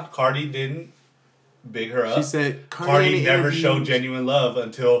 hold on. Cardi didn't big her up. She said Cardi never showed genuine love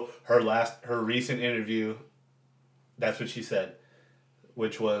until her recent interview. That's what she said.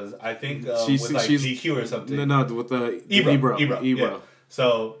 Which was, I think, with GQ or something. No, with the Ebro. Yeah.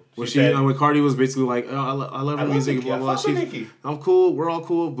 So when Cardi was basically like, oh, I love her music, blah blah. I'm cool. We're all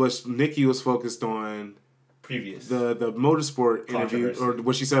cool, but Nicki was focused on. Previous the motorsport interview or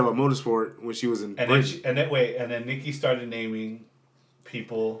what she said about motorsport when she was in Britain. And then Nicki started naming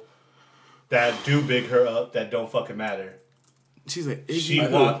people that do big her up that don't fucking matter. She's like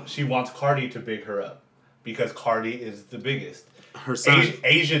she wants Cardi to big her up because Cardi is the biggest. Her son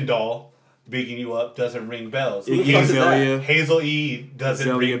Asian doll bigging you up doesn't ring bells. Hazel E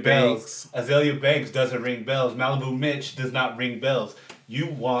doesn't ring bells. Azalea Banks doesn't ring bells. Malibu Mitch does not ring bells. You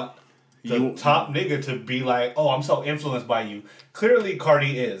want the top nigga to be like, oh, I'm so influenced by you. Clearly,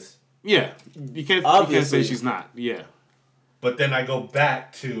 Cardi is. Yeah. You can't say she's not. Yeah. But then I go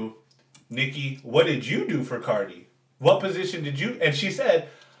back to, Nicki, what did you do for Cardi? What position did you? And she said,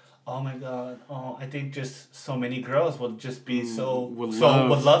 "Oh my God, I think just so many girls would just be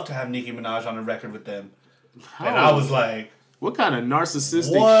would love to have Nicki Minaj on a record with them." How? And I was like, "What kind of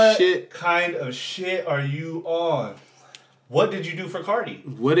narcissistic shit? What kind of shit are you on? What did you do for Cardi?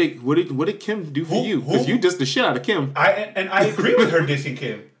 What did Kim do for you? Because you dissed the shit out of Kim." I agree with her dissing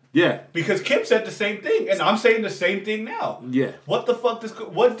Kim. Yeah. Because Kim said the same thing, and I'm saying the same thing now. Yeah. What the fuck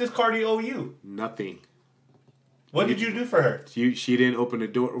what does Cardi owe you? Nothing. What did you do for her? She didn't open the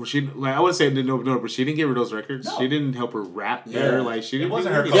door. I wouldn't say didn't open the door, but she didn't give her those records. No. She didn't help her rap better. Like she didn't. It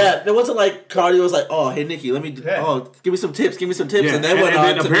wasn't her. Yeah, it wasn't like Cardi was like, "Oh, hey Nicki, let me. Give me some tips. Give me some tips." Yeah. And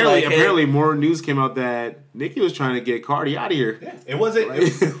then apparently more news came out that Nicki was trying to get Cardi out of here. Yeah, it wasn't.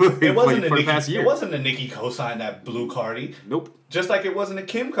 It wasn't a Nicki. It wasn't a Nicki cosign that blew Cardi. Nope. Just like it wasn't a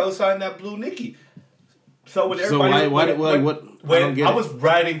Kim cosign that blew Nicki. So when everybody, when I was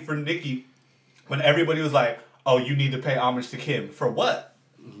writing for Nicki, when everybody was like, "Oh, you need to pay homage to Kim for what?"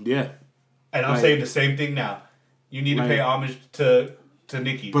 Yeah. And I'm saying the same thing now. You need to pay homage to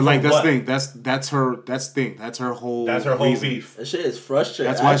Nicki. But like that's the thing. That's her whole. That's her whole beef. That shit is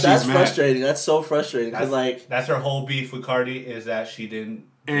frustrating. That's why she's mad. Frustrating. That's so frustrating. That's her whole beef with Cardi is that she didn't.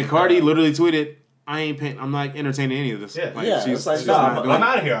 And Cardi literally tweeted, I'm not entertaining any of this. Yeah, she's I'm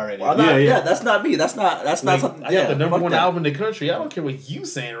out of here already. Yeah, that's not me. That's not something. I got the number one album in the country. I don't care what you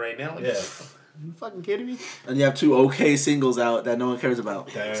saying right now. Yeah. You fucking kidding me? And you have 2 okay singles out that no one cares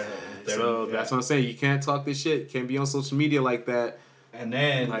about. So that's what I'm saying. You can't talk this shit. Can't be on social media like that. And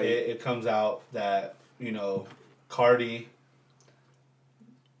then it comes out that Cardi.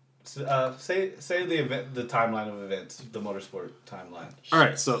 Say the timeline of events, the motorsport timeline. All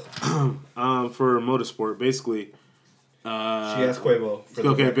right, so for motorsport, basically, she asked Quavo.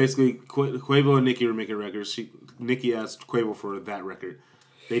 Basically, Quavo and Nicki were making records. Nicki asked Quavo for that record.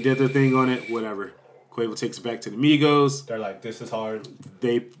 They did their thing on it. Whatever. Quavo takes it back to the Migos. They're like, "This is hard."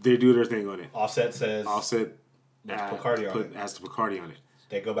 They do their thing on it. Offset says. Let's put Cardi on it. Asked to put Cardi on it.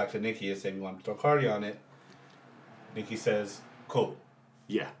 They go back to Nicki and say, "We want to throw Cardi on it." Nicki says, "Cool."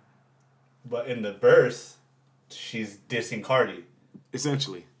 Yeah. But in the verse, she's dissing Cardi.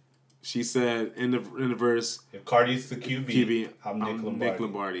 Essentially, she said in the verse, "If Cardi's the QB, I'm Nick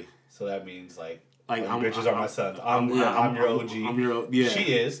Lombardi." So that means like bitches are my sons. I'm your OG.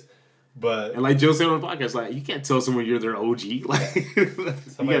 She is, but and like Joe said on the podcast, like you can't tell someone you're their OG. Like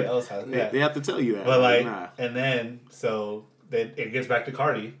somebody else has. Yeah. They have to tell you that. But and then it gets back to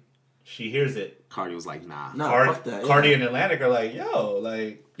Cardi. She hears it. Cardi was like, "Nah." Fuck that. Cardi and Atlantic are like, "Yo,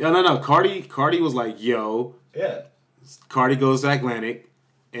 like." No. Cardi was like, "Yo." Yeah. Cardi goes to Atlantic,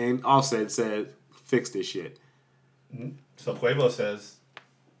 and Offset said, "Fix this shit." Mm-hmm. So Quavo says,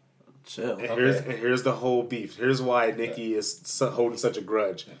 "Chill." And here's the whole beef. Here's why Nicki is holding such a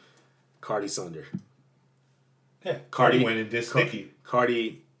grudge. Yeah. Cardi Sunder. Yeah. Cardi went and dissed Nicki.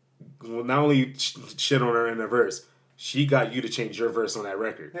 Cardi not only shit on her in the verse, she got you to change your verse on that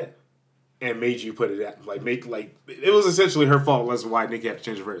record. Yeah. And made you put it at it was essentially her fault. That's why Nicki had to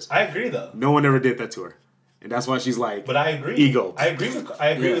change her verse. I agree though. No one ever did that to her, and that's why she's like. But I agree. Ego. I agree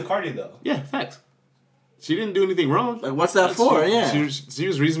with Cardi though. Yeah, facts. She didn't do anything wrong. Like what's that for? She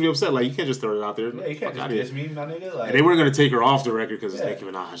was reasonably upset. Like you can't just throw it out there. Yeah, you can't just diss me, my nigga. Like, and they weren't gonna take her off the record because it's Nicki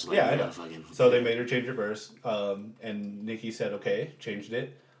Minaj. Like, I know. So they made her change her verse, and Nicki said okay, changed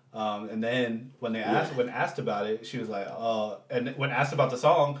it. And then when asked about it, she was like, and when asked about the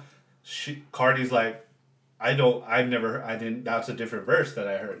song. Cardi's like, that's a different verse that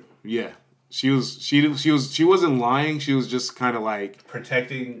I heard. Yeah. She wasn't lying, she was just kind of like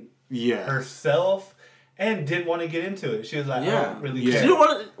protecting herself and didn't want to get into it. She was like, I don't really care. She didn't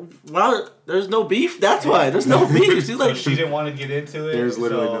want to, well, there's no beef, that's why. There's no beef. She's like, so she didn't want to get into it. There's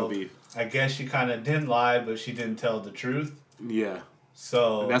literally no beef. I guess she kind of didn't lie, but she didn't tell the truth. Yeah.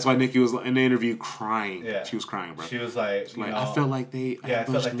 So and that's why Nicki was in the interview crying. Yeah. She was crying, bro. She was like, I felt like they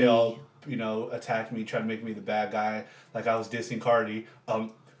all, attacked me, tried to make me the bad guy, like I was dissing Cardi.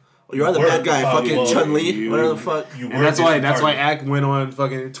 You are the bad guy, fucking Chun-Li, whatever the fuck. And that's why Ack went on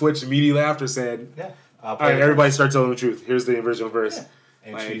fucking Twitch immediately after said, all right, everybody start telling the truth. Here's the original verse.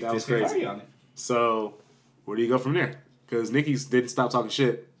 Yeah. And that was crazy. Cardi on it. So where do you go from there? Because Nicki didn't stop talking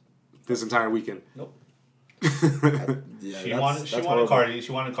shit this entire weekend. Nope. She wanted Cardi.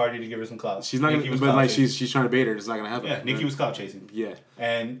 She wanted Cardi to give her some clout. She's not gonna, but like she's trying to bait her. It's not gonna happen. Yeah, Nicki was clout chasing. Yeah,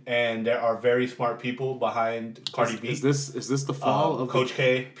 and there are very smart people behind Cardi B. Is this the fall of Coach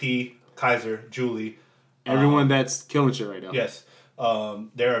K, P, Kaiser, Julie, everyone that's killing shit right now? Yes,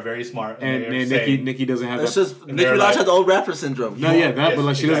 They're very smart. And Nicki doesn't have that's that. Just Nicki Minaj has the old rapper syndrome. No, yeah, that, but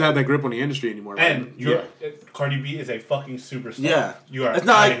like she doesn't have that grip on the industry anymore. And Cardi B is a fucking superstar. Yeah, you are it's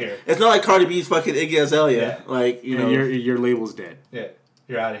not out like of here. It's not like Cardi B's fucking Iggy Azalea. Yeah. Like you know, your label's dead. Yeah.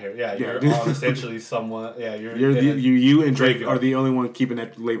 You're out of here. Yeah, you're all essentially someone. Yeah, you and Drake are the only one keeping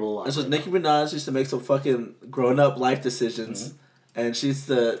that label alive. And so Nicki Minaj used to make some fucking grown up life decisions, and she used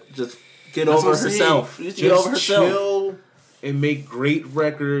to just get over herself. She used to get over herself. Chill and make great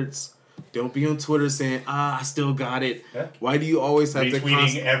records. Don't be on Twitter saying, I still got it. Yeah. Why do you always have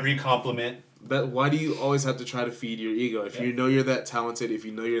retweeting every compliment? Why do you always have to try to feed your ego? If you know you're that talented, if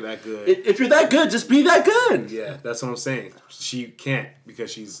you know you're that good. If you're that good, just be that good. Yeah, that's what I'm saying. She can't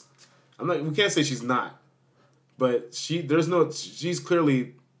because she's... we can't say she's not. But she's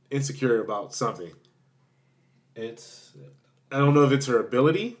clearly insecure about something. I don't know if it's her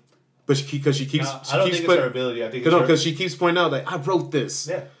ability, but because she keeps... I don't think it's her ability. I think it's because she keeps pointing out, like, I wrote this.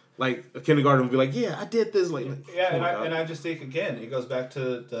 Yeah. Like, a kindergarten would be like, yeah, I did this. Like, and I just think, again, it goes back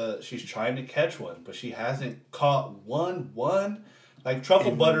to she's trying to catch one, but she hasn't caught one. Like,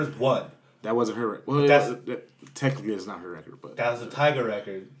 Truffle Butter's one. That wasn't her record. Well, technically, it's not her record, but... That was a Tyga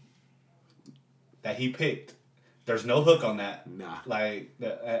record that he picked. There's no hook on that. Nah. Like,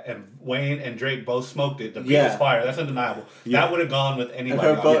 and Wayne and Drake both smoked it. The beat is fire. That's undeniable. Yeah. That would have gone with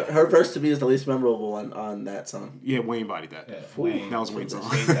anybody. Her verse to me is the least memorable one on that song. Yeah, Wayne bodied that. Yeah, Wayne. That was Wayne's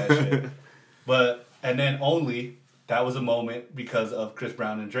song. But, and then Only, that was a moment because of Chris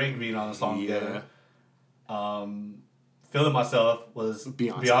Brown and Drake being on the song together. Feeling Myself was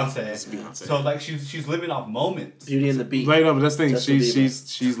Beyonce. So like she's living off moments. Beauty and the Beat. Like, no, but that's the thing.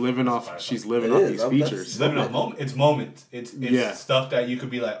 She's living off these features. She's living off moments. It's moments. It's stuff that you could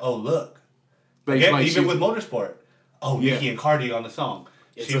be like, oh look. Again, like even with Motorsport. Oh, Nicki and Cardi on the song.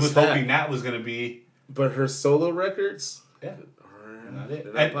 She was hoping that was gonna be. But her solo records, not it.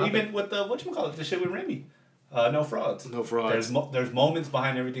 And even with the whatchamacallit, the shit with Remy. No frauds. There's moments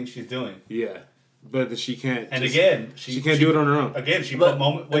behind everything she's doing. Yeah. But she can't. And again, she can't do it on her own. Again, she put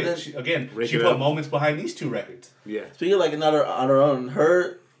moments behind these two records. Yeah. Speaking of like another on her own,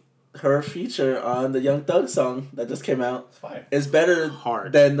 her feature on the Young Thug song that just came out is better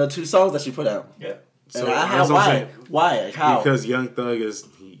than the two songs that she put out. Yeah. So why? Like, how? Because Young Thug he's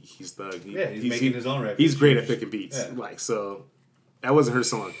Thug. He's making his own records. He's great at picking beats. Yeah. Like so, that wasn't her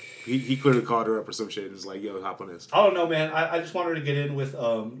song. He clearly called her up or some shit and was like, yo, hop on this. I don't know, man. I just want her to get in with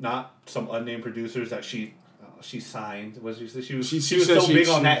not some unnamed producers that she signed. She was so big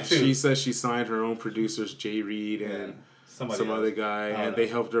on that, too. She says she signed her own producers, Jay Reed and some other guy, and they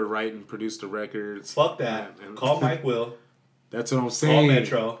helped her write and produce the records. Fuck that. And call Mike Will. That's what I'm saying.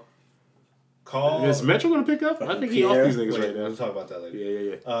 Call Metro. Is Metro going to pick up? I think he's off these niggas right now. We'll talk about that later.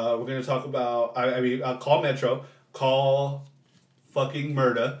 Yeah. We're going to talk about... call Metro. Call fucking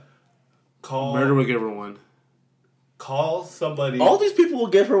Murda. Murder will give her one. Call somebody. All these people will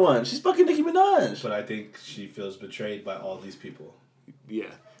give her one. She's fucking Nicki Minaj. But I think she feels betrayed by all these people. Yeah.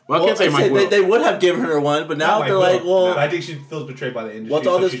 Well, I can't say Mike Will. They would have given her one, but now they're like, well... No, I think she feels betrayed by the industry. What's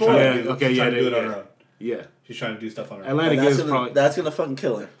all this for? She's trying to do it on her own. Yeah. She's trying to do stuff on her own. That's going to fucking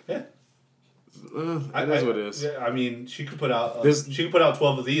kill her. Yeah. That's what it is. Yeah, I mean, she could put out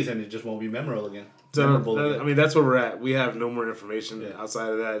 12 of these and it just won't be memorable again. I mean, that's where we're at. We have no more information outside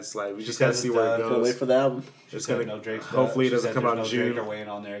of that. It's like we just gotta see where it goes. Can't wait for the album. It's gonna no Drake's hopefully it doesn't come out in June. Drake are weighing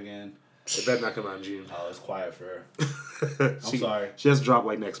on there again. It better not come out in June. Oh, it's quiet for her. I'm sorry. She has to drop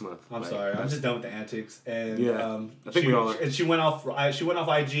like next month. I'm sorry. I'm just done with the antics. And I think we all are. And she went off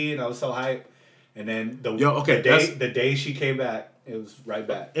IG, and I was so hyped. And then the day she came back, it was right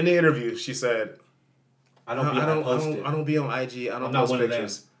back. In the interview, she said, I don't be on IG. I'm not post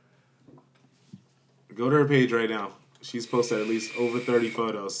pictures. Go to her page right now. She's posted at least over 30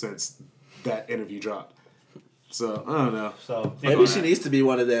 photos since that interview dropped. So I don't know. So maybe she needs to be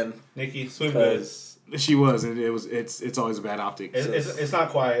one of them. Nicki, swim good. She was, and it's always a bad optic. It's not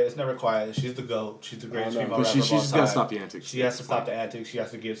quiet. It's never quiet. She's the GOAT. She's the greatest female rapper. She's just gotta stop the antics. She has to stop the antics. She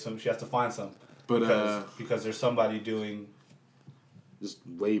has to give some. She has to find some. But because there's somebody doing just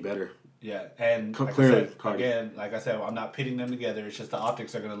way better. Yeah, and clearly, again, like I said, I'm not pitting them together. It's just the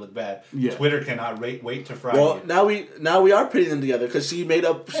optics are going to look bad. Yeah. Twitter cannot wait to Friday. Well, now we are pitting them together because she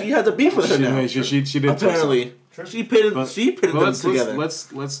has a beef with her now. She did apparently. She pitted them together.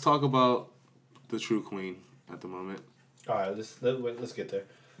 Let's talk about the true queen at the moment. All right, let's get there.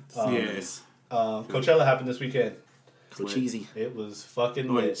 Yes. Coachella happened this weekend. Cheesy. It was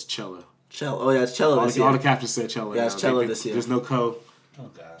fucking lit. It's Cella. Oh yeah, it's Cella this year. All the captions said Cella. Yeah, it's Cella this year. There's no co. Oh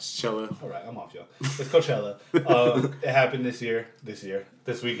god. Coachella. All right, I'm off, y'all. It's Coachella. It happened this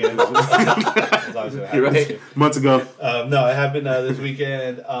weekend. You're right. Months ago. No, it happened this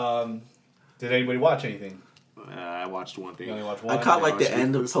weekend. Did anybody watch anything? I watched one thing. You only watched one? I caught the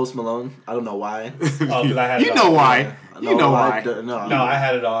end of Post Malone. I don't know why. Because I had it on. Know why. You know why. No, I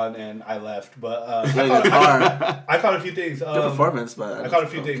had it on and I left. But I caught a few things. Good performance, but I caught a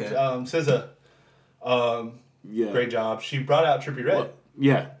few things. SZA. Great job. She brought out Trippie Redd. Well,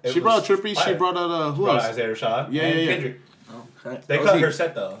 yeah. She brought out Trippie. She brought out who else? Isaiah Rashad. Yeah, and yeah. Kendrick. Okay. They cut her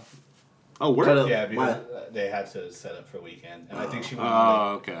set though. Oh, where? Yeah, because they had to set up for a weekend, and I think she went late.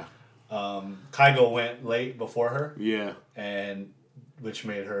 Oh, okay. Kygo went late before her. Yeah. And which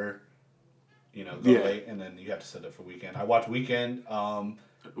made her, go late, and then you have to set up for weekend. I watched Weekend.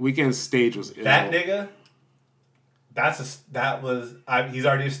 Weekend's stage was that nigga. He's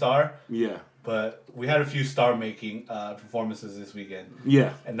already a star. Yeah. But we had a few star-making performances this weekend.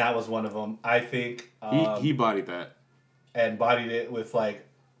 Yeah. And that was one of them. I think he bodied that. And bodied it with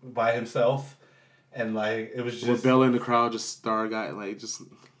by himself, and it was just with Bella in the crowd, just star guy, just.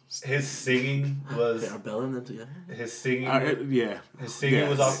 His singing was. Are Bella in them together? His singing. Yeah. His singing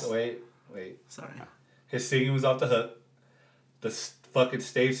was off. Wait. Sorry. His singing was off the hook. The fucking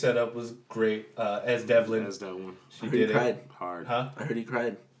stage setup was great. As Devlin. As that one. She did cried. Hard. Huh? I heard he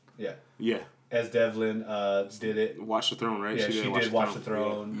cried. Yeah. Yeah. As Devlin did it. Watch the Throne, right? Yeah, she did Watch the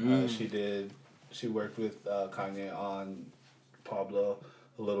Throne. Yeah. She worked with Kanye on Pablo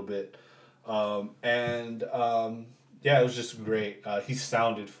a little bit. Yeah, it was just great. He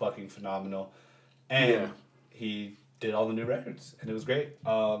sounded fucking phenomenal. And he did all the new records, and it was great.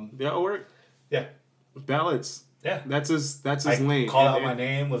 That worked? Yeah. Ballads. Yeah. That's his lane. Call Out My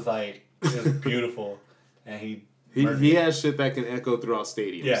Name was it was beautiful. And he has shit that can echo throughout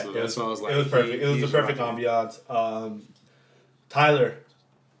stadiums. Yeah, so that's why I was like, it was perfect. It was the perfect ambiance. Tyler.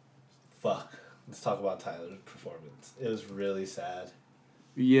 Fuck. Let's talk about Tyler's performance. It was really sad.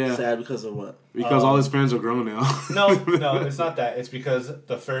 Yeah. Sad because of what? Because all his friends are grown now. No, it's not that. It's because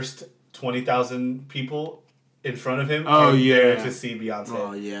the first 20,000 people in front of him are there to see Beyonce.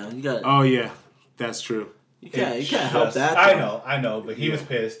 Oh yeah, you got. Oh yeah, that's true. You can't help that. I know, but he was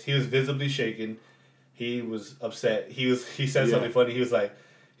pissed. He was visibly shaken. He was upset. He said something funny. He was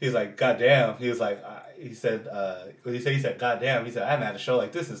like, goddamn. He was like, he said, goddamn. He said, I haven't had a show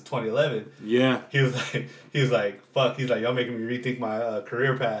like this since 2011. Yeah. He was like, fuck. He's like, y'all making me rethink my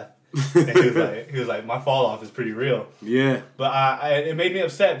career path. And he was like, my fall off is pretty real. Yeah. But it made me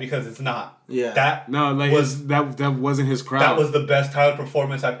upset because it's not. Yeah. That wasn't his crowd. That was the best Tyler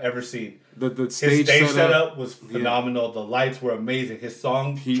performance I've ever seen. The stage setup was phenomenal. Yeah. The lights were amazing. His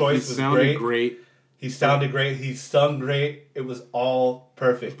song choice was great. He sounded great. He sung great. It was all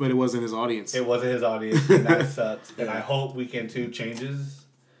perfect. But it wasn't his audience. It wasn't his audience, and that sucks. And I hope Weekend 2 changes.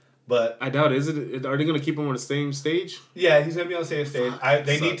 But I doubt it. Are they going to keep him on the same stage? Yeah, he's going to be on the same stage.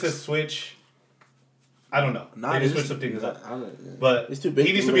 They need to switch. I don't know. They need to switch some things up. But he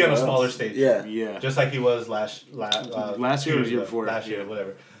needs to be on a smaller stage. Yeah. Just like he was last year or the year before. Last year,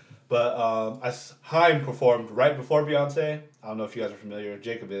 whatever. But Haim performed right before Beyonce. I don't know if you guys are familiar.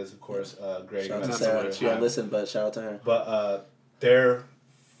 Jacob is, of course. Greg. Shout out to Sarah. She don't listen, but shout out to her. But they're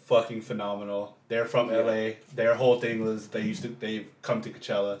fucking phenomenal. They're from LA. Their whole thing was they come to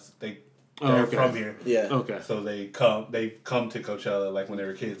Coachella. They're from here. Yeah. Okay. So they come to Coachella when they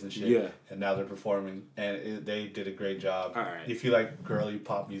were kids and shit. Yeah. And now they're performing, and they did a great job. All right. If you like girly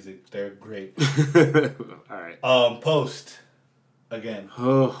pop music, they're great. All right. Post again.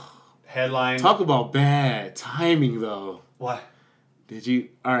 Oh. Headline. Talk about bad timing though. Why? Did you?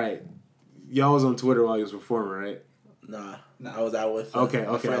 All right. Y'all was on Twitter while he was performing, right? Nah. I was out with Okay.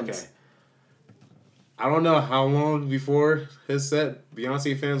 friends. I don't know how long before his set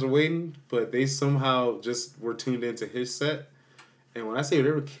Beyonce fans were waiting, but they somehow just were tuned into his set. And when I say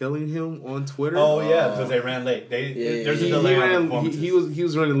they were killing him on Twitter, because they ran late. There's a delay on the performance. He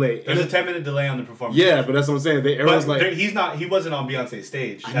was running late. There's a 10-minute delay on the performance. Yeah, but that's what I'm saying. Everyone's he wasn't on Beyonce's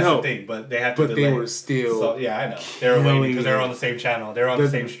stage. That's the thing. But they had to delay. But they were still. So, yeah, I know. They were waiting because they were on the same channel. They were on the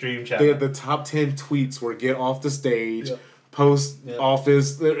same stream channel. The top 10 tweets were get off the stage. Post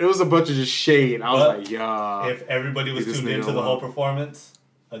office. It was a bunch of just shade. I was like, yeah. If everybody was tuned into the whole performance,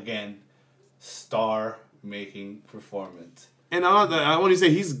 again, star-making performance. And I want to say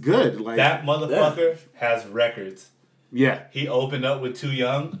he's good. That motherfucker has records. Yeah. He opened up with Too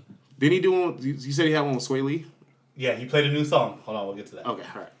Young. Didn't he do one? You said he had one with Sway Lee? Yeah, he played a new song. Hold on, we'll get to that. Okay,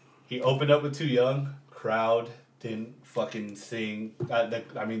 all right. He opened up with Too Young. Crowd didn't fucking sing.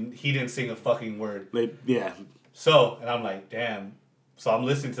 He didn't sing a fucking word. Yeah. So, and I'm like, damn, So I'm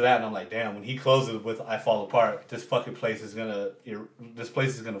listening to that and I'm like, damn, when he closes with I Fall Apart, this place is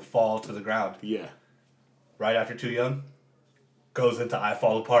gonna fall to the ground. Yeah. Right after Too Young, goes into I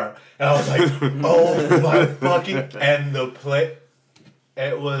Fall Apart. And I was like, oh my fucking, and the play,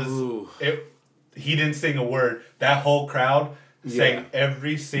 he didn't sing a word. That whole crowd sang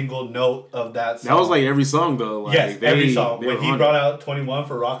every single note of that song. That was like every song though. Like, yes, every song. When he brought out 21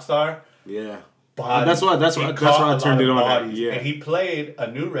 for Rockstar. Yeah. Body, that's why I turned it on. Bodies. Yeah. And he played a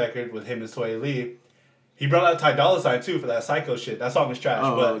new record with him and Sway Lee. He brought out Ty Dolla $ign too for that Psycho shit. That song was trash.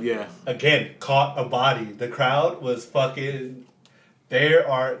 Oh, but yeah. Again, caught a body. The crowd was fucking. They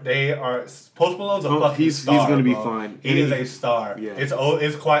are. Post Malone's a fucking star. He's gonna be bro. fine. He is a star. Yeah. It's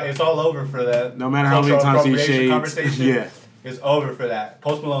all over for that. No matter how many times he shades. Yeah. It's over for that.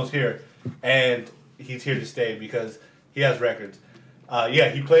 Post Malone's here, and he's here to stay because he has records.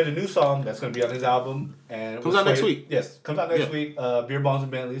 He played a new song that's going to be on his album. And comes out next week. Yes, comes out next week. Beer Bongs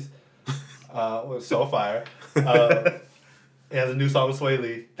and Bentleys. Was so fire. He has a new song with Sway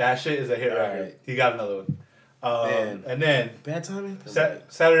Lee. That shit is a hit record. Right. He got another one. And then... Bad timing?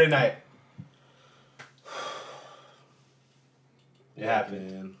 Saturday night. It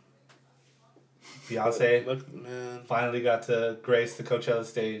happened. Man. Beyonce finally got to grace the Coachella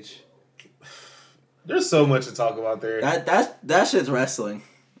stage. There's so much to talk about there. That shit's wrestling.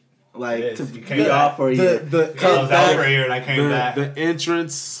 Like to be off for a year. I was out for a year and I came back. The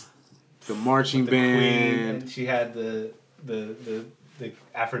entrance, the marching band. Queen, she had the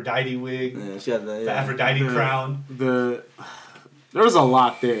Aphrodite wig. Yeah, she had the Aphrodite crown. There was a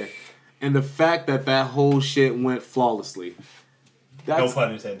lot there, and the fact that whole shit went flawlessly. No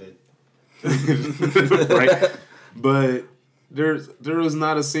pun intended. Right, but there was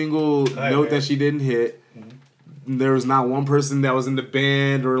not a single note that she didn't hit. Mm-hmm. There was not one person that was in the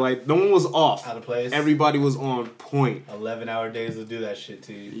band or like no one was off. Out of place. Everybody was on point. 11-hour days will do that shit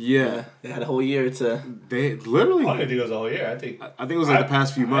to you. Yeah. They had a whole year to. They literally. All they do was a whole year. I think it was like the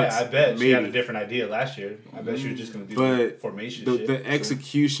past few months. I bet maybe. She had a different idea last year. I bet she was just gonna do the formation. Shit. The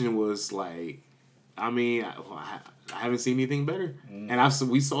execution was like, I mean, I haven't seen anything better. And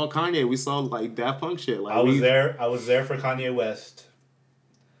we saw Kanye. We saw like Daft Punk shit. Like I was there for Kanye West.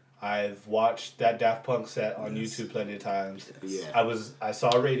 I've watched that Daft Punk set on YouTube plenty of times. Yeah. I saw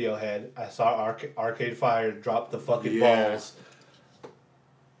Radiohead. I saw Arcade Fire drop the fucking balls.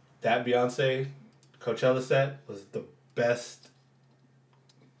 That Beyonce Coachella set was the best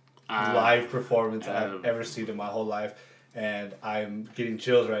live performance I've ever seen in my whole life. And I'm getting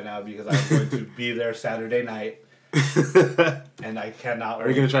chills right now because I'm going to be there Saturday night. And I cannot. Are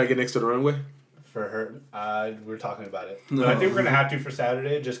you going to try to get next to the runway? For her, we're talking about it. No. I think we're going to have to for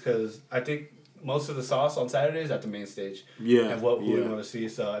Saturday just because I think most of the sauce on Saturday is at the main stage. Yeah. And who we want to see.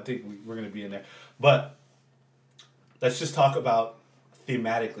 So I think we're going to be in there. But let's just talk about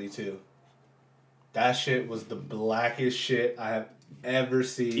thematically too. That shit was the blackest shit I have ever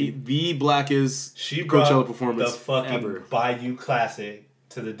seen. The blackest Coachella performance the fucking ever. Bayou Classic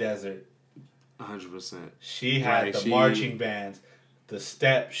to the desert. 100%. She had the marching bands, the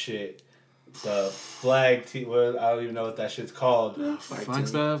step shit, the flag I don't even know what that shit's called.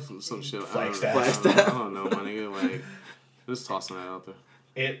 Flagstaff? Some shit. Flagstaff. I don't know, my nigga. Like, just tossing that out there.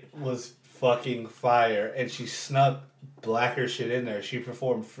 It was fucking fire. And she snuck blacker shit in there. She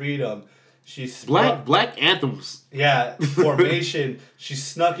performed Freedom. Black anthems. Yeah, Formation. She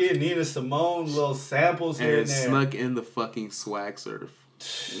snuck in Nina Simone, little samples here and there. Snuck in the fucking Swag Surf.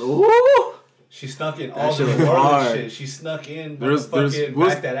 Ooh. She snuck in all the world shit. She snuck in fucking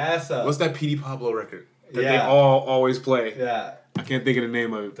back that ass up. What's that P.D. Pablo record that they all always play? Yeah. I can't think of the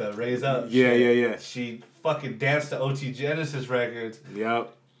name of it. The Raise Up. Yeah. She fucking danced to OT Genesis records.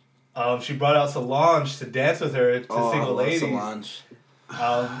 Yep. She brought out Solange to dance with her to Single Ladies. Solange.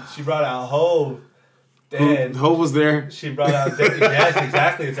 She brought out Hove. Hove was there. She brought out yes,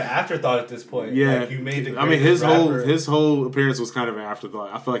 exactly. It's an afterthought at this point. Yeah, like you made the. I mean, his whole appearance was kind of an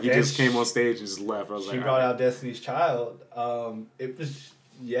afterthought. I feel like he just came on stage and just left. I was she brought out Destiny's Child. It was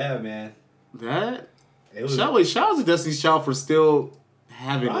man. That it was. Shout out to Destiny's Child for still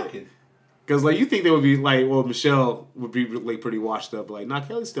having it. Because like you think they would be like, well, Michelle would be like pretty washed up. Like, nah,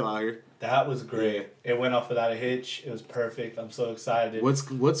 Kelly's still out here. That was great. Yeah. It went off without a hitch. It was perfect. I'm so excited. That's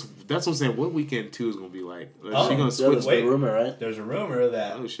what I'm saying. What Weekend 2 is gonna be like? Is she gonna switch? There's a rumor, right? There's a rumor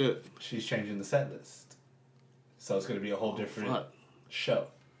that she's changing the set list, so it's gonna be a whole different show,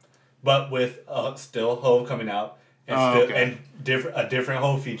 but with still Hove coming out and a different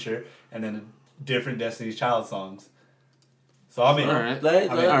Hove feature, and then different Destiny's Child songs. So I mean, all right.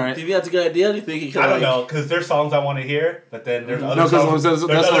 All right. Do you think that's a good idea? Do you think he could? I don't know, because there's songs I want to hear, but then there's other songs. There's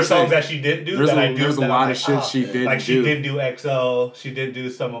other songs that she didn't do that I do. There's a lot of shit she didn't do. Like she did do XO. She did do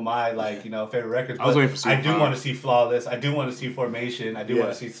some of my favorite records. I was waiting for. I do want to see Flawless. I do want to see Formation. I do want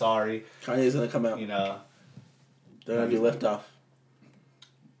to see Sorry. Kanye's gonna come out. They're gonna do Lift Off.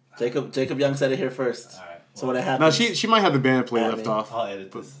 Jacob Young said it here first. All right. So when it happens, no, she might have the band play Lift Off. I'll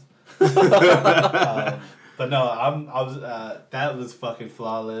edit this. But no, that was fucking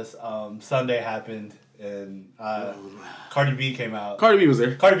flawless. Sunday happened and Cardi B came out. Cardi B was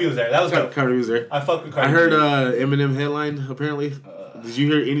there. That was dope. Cardi B was there. I fucked with Cardi B. I heard Eminem headline apparently. Did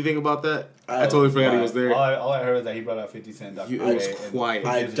you hear anything about that? I totally forgot he was there. All I heard was that he brought out 50 Cent. It was quiet.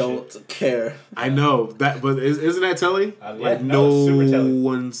 I don't care. I know that, but isn't that telling? No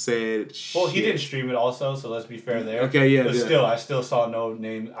one said shit. Well, he didn't stream it also, so let's be fair there. Okay, yeah. But still, I still saw no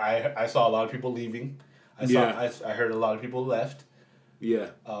name. I saw a lot of people leaving. I heard a lot of people left. Yeah.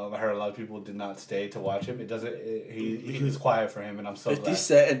 I heard a lot of people did not stay to watch him. He was quiet for him, and I'm so 50 glad. 50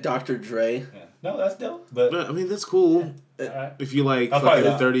 Cent and Dr. Dre. Yeah. No, that's dope. But I mean, that's cool. Right. If you like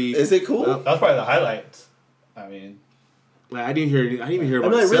fucking 30. Is it cool? That was probably the highlights. I mean, I didn't hear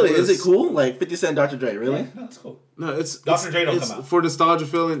about. I'm like, really? Is it cool? Like 50 Cent, Dr. Dre, really? Yeah, no, it's cool. No, it's Dr. Dre don't come out for nostalgia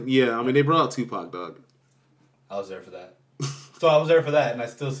feeling. Yeah, I mean they brought out Tupac, dog. I was there for that. So I was there for that, and I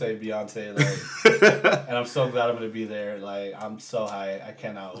still say Beyonce. And I'm so glad I'm gonna be there. Like I'm so high, I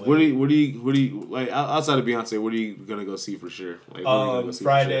cannot wait. What do you like outside of Beyonce? What are you gonna go see for sure? Like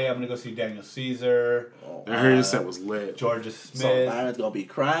Friday, I'm gonna go see Daniel Caesar. I heard his set was lit. Georgia Smith. So Byron's gonna be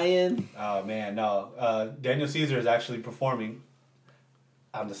crying. Oh man, no. Daniel Caesar is actually performing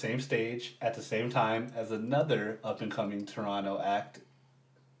on the same stage at the same time as another up and coming Toronto act.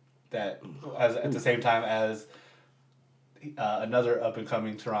 At the same time as. Another up and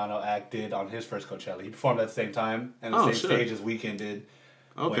coming Toronto act did on his first Coachella. He performed at the same time and the same stage as Weeknd did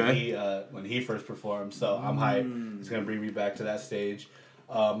when he first performed. So I'm hyped. It's gonna bring me back to that stage.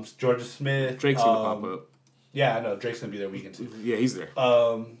 Georgia Smith. Drake's gonna pop up. Yeah, I know Drake's gonna be there Weeknd too. Yeah, he's there.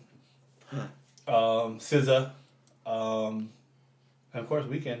 SZA, and of course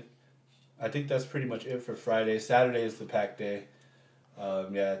Weeknd. I think that's pretty much it for Friday. Saturday is the pack day.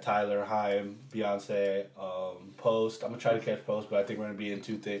 Tyler, Haim, Beyonce, Post. I'm gonna try to catch Post, but I think we're gonna be in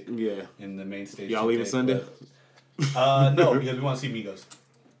too thick. Yeah. In the main stage. Y'all leaving Sunday? No, because we want to see Migos.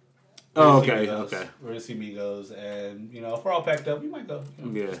 Okay. We're gonna see Migos, and if we're all packed up, we might go.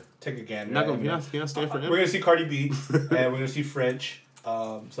 Take a gander. Not gonna stay for him. We're gonna see Cardi B, and we're gonna see French.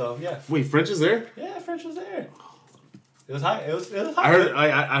 So yeah. Wait, French is there? Yeah, French was there. It was high. It was hard.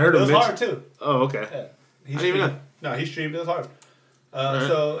 I heard. It was hard too. Oh, okay. Yeah. I didn't even know. No, he streamed. It was hard.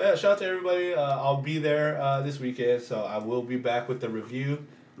 So shout out to everybody. I'll be there this weekend, so I will be back with the review.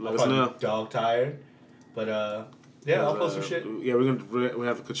 Let us know. Dog tired, but I'll post some shit. Yeah, we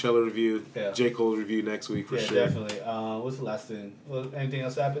have a Coachella review. Yeah. J. Cole review next week for sure. Yeah, definitely. What's the last thing? Anything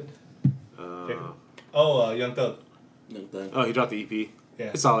else happened? Young Thug. Oh, he dropped the EP.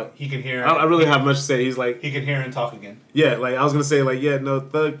 Yeah, it's solid. He can hear. I really have much to say. He's like he can hear and talk again. Yeah, like I was gonna say,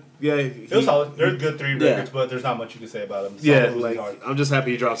 Thug. Yeah, it was solid. There's good 3 records, but there's not much you can say about him. I'm just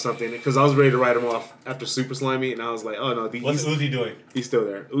happy he dropped something because I was ready to write him off after Super Slimy, and I was like, oh no, what's Uzi doing? He's still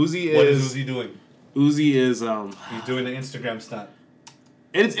there. What is Uzi doing? Uzi is he's doing an Instagram stunt.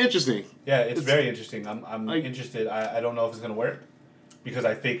 And it's interesting. Yeah, it's very interesting. I'm interested. I don't know if it's gonna work because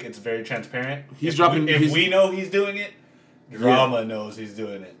I think it's very transparent. He's dropping. If we know he's doing it. Drama knows he's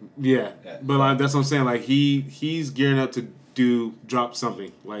doing it. Yeah. But that's what I'm saying. Like he's gearing up to drop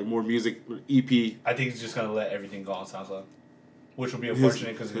something like more music EP. I think he's just gonna let everything go on SoundCloud, which will be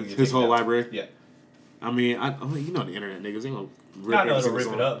unfortunate because his whole library. Yeah. I mean, the internet niggas ain't gonna rip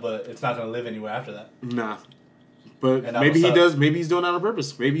it up, but it's not gonna live anywhere after that. Nah. But maybe he does. Maybe he's doing it on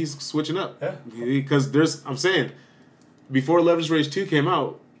purpose. Maybe he's switching up. Yeah. Because I'm saying, before Leverage Rage 2 came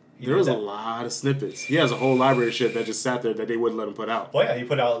out. There was a lot of snippets. He has a whole library of shit that just sat there that they wouldn't let him put out. Well, yeah, he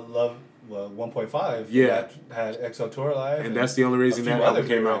put out Love 1.5. Yeah. That had XO Tour Live. And that's the only reason that album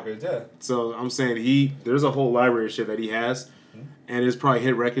came out. Records, yeah. So I'm saying there's a whole library of shit that he has. Mm-hmm. And there's probably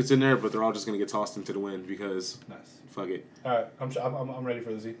hit records in there, but they're all just going to get tossed into the wind because fuck it. All right. I'm ready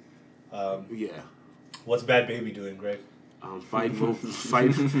for the Z. Yeah. What's Bad Baby doing, Greg?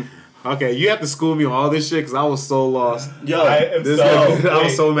 Fighting. Okay, you have to school me on all this shit because I was so lost. Yo, I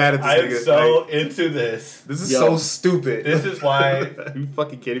was so mad at this nigga. I am so into this. This is so stupid. This is why. Are you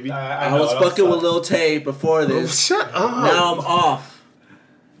fucking kidding me? I was fucking with Lil Tay before this. Shut up. Now I'm off.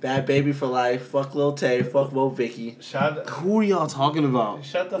 Bad Baby for life. Fuck Lil Tay. Fuck Mo Vicky. Who are y'all talking about?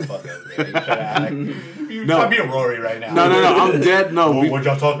 Shut the fuck up, man. You're trying to act. You're trying to be a Rory right now. No. I'm dead. No. What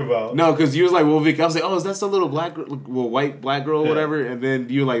y'all talking about? No, because you was like, well, Vic. I was like, oh, is that the little white black girl or whatever? And then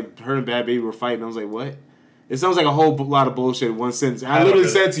you like, her and Bad Baby were fighting. I was like, what? It sounds like a whole lot of bullshit in one sentence. I literally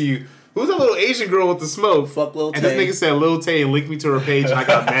said to you, who's that little Asian girl with the smoke? Fuck Lil Tay. And this nigga said Lil Tay and linked me to her page, and I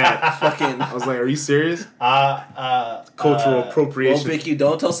got mad. I was like, are you serious? Cultural appropriation. Well, Vicky,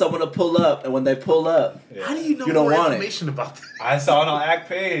 don't tell someone to pull up, and when they pull up, how do you know more information about that? I saw it on Act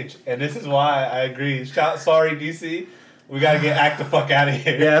page, and this is why I agree. Sorry, DC. We gotta get Act the fuck out of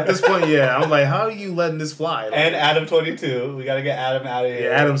here. Yeah, at this point, I'm like, how are you letting this fly? Like, and Adam 22. We gotta get Adam out of here.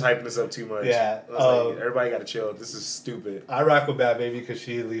 Yeah, Adam's hyping this up too much. Yeah. I was like, everybody gotta chill. This is stupid. I rock with Bad Baby because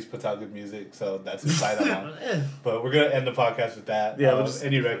she at least puts out good music, so that's the side I'm on. But we're gonna end the podcast with that. Yeah, we'll just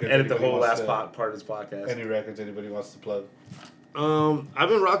any records. Edit the whole last part of this podcast. Any records anybody wants to plug? I've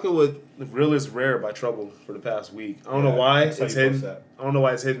been rocking with Real is Rare by Trouble for the past week. I don't know why it's hitting. I don't know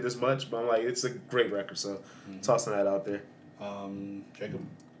why it's hitting this much, but I'm like, it's a great record, so tossing that out there. Jacob?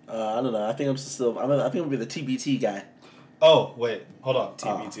 I don't know. I think I'm gonna be the TBT guy. Oh, wait. Hold on.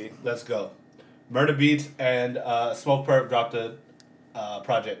 TBT. Let's go. Murder Beats and Smoke Perp dropped a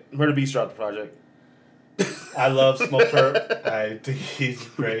project. Murder Beats dropped a project. I love Smoke Perp. I think he's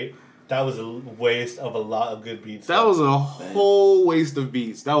great. That was a waste of a lot of good beats. That was a whole waste of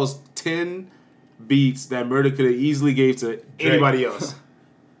beats. That was 10 beats that Murder could have easily gave to anybody else.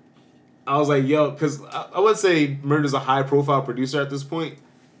 I was like, yo, because I would say Murder's a high-profile producer at this point.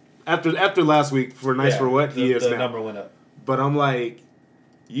 After last week, for Nice for What, he is now. The number went up. But I'm like,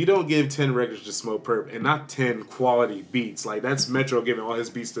 you don't give 10 records to Smoke Perp and not 10 quality beats. Like, that's Metro giving all his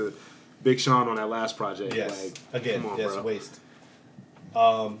beats to Big Sean on that last project. Yes. Like, again, come on, yes, bro. Waste.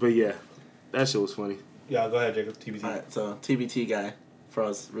 But yeah, that shit was funny. Yeah, go ahead, Jacob. TBT. Alright, so TBT guy, for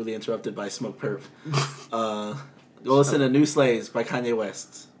us, really interrupted by Smoke Perp. Go listen to New Slaves by Kanye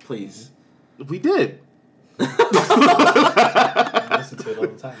West, please. We did. I listen to it all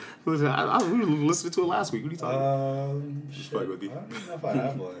the time. Listen, we were listening to it last week. What are you talking about? Just fuck with you. I don't even know if I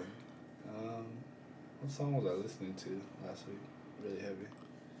have one. What song was I listening to last week? Really heavy.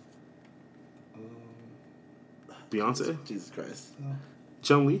 Beyonce? Jesus Christ.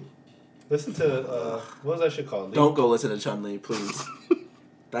 Chun-Li? Listen to, what was that shit called? Don't go listen to Chun-Li, please.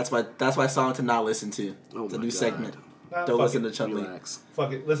 That's my song to not listen to. It's a new segment. Nah, don't listen to Chun-Li.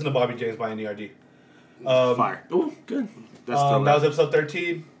 Fuck it. Listen to Bobby James by NERD. Fire. Ooh, good. That was episode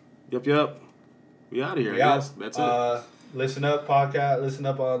 13. Yep. We out of here, I guess. That's it. Listen up podcast. Listen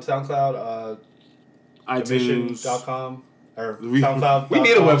up on SoundCloud. iTunes.com. Or SoundCloud. We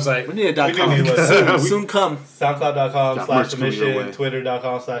need a website. We need a .com. Soon come. SoundCloud.com/The Mission.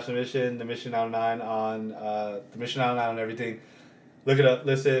 Twitter.com/The Mission 909 on The Mission 909 on everything. Look it up.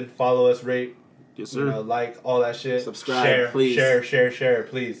 Listen. Follow us. Rate. Yes, sir. Like all that shit. Subscribe, share, please. Share,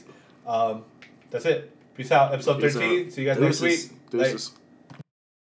 please. That's it. Peace out. Episode 13. See you guys next week. Deuces.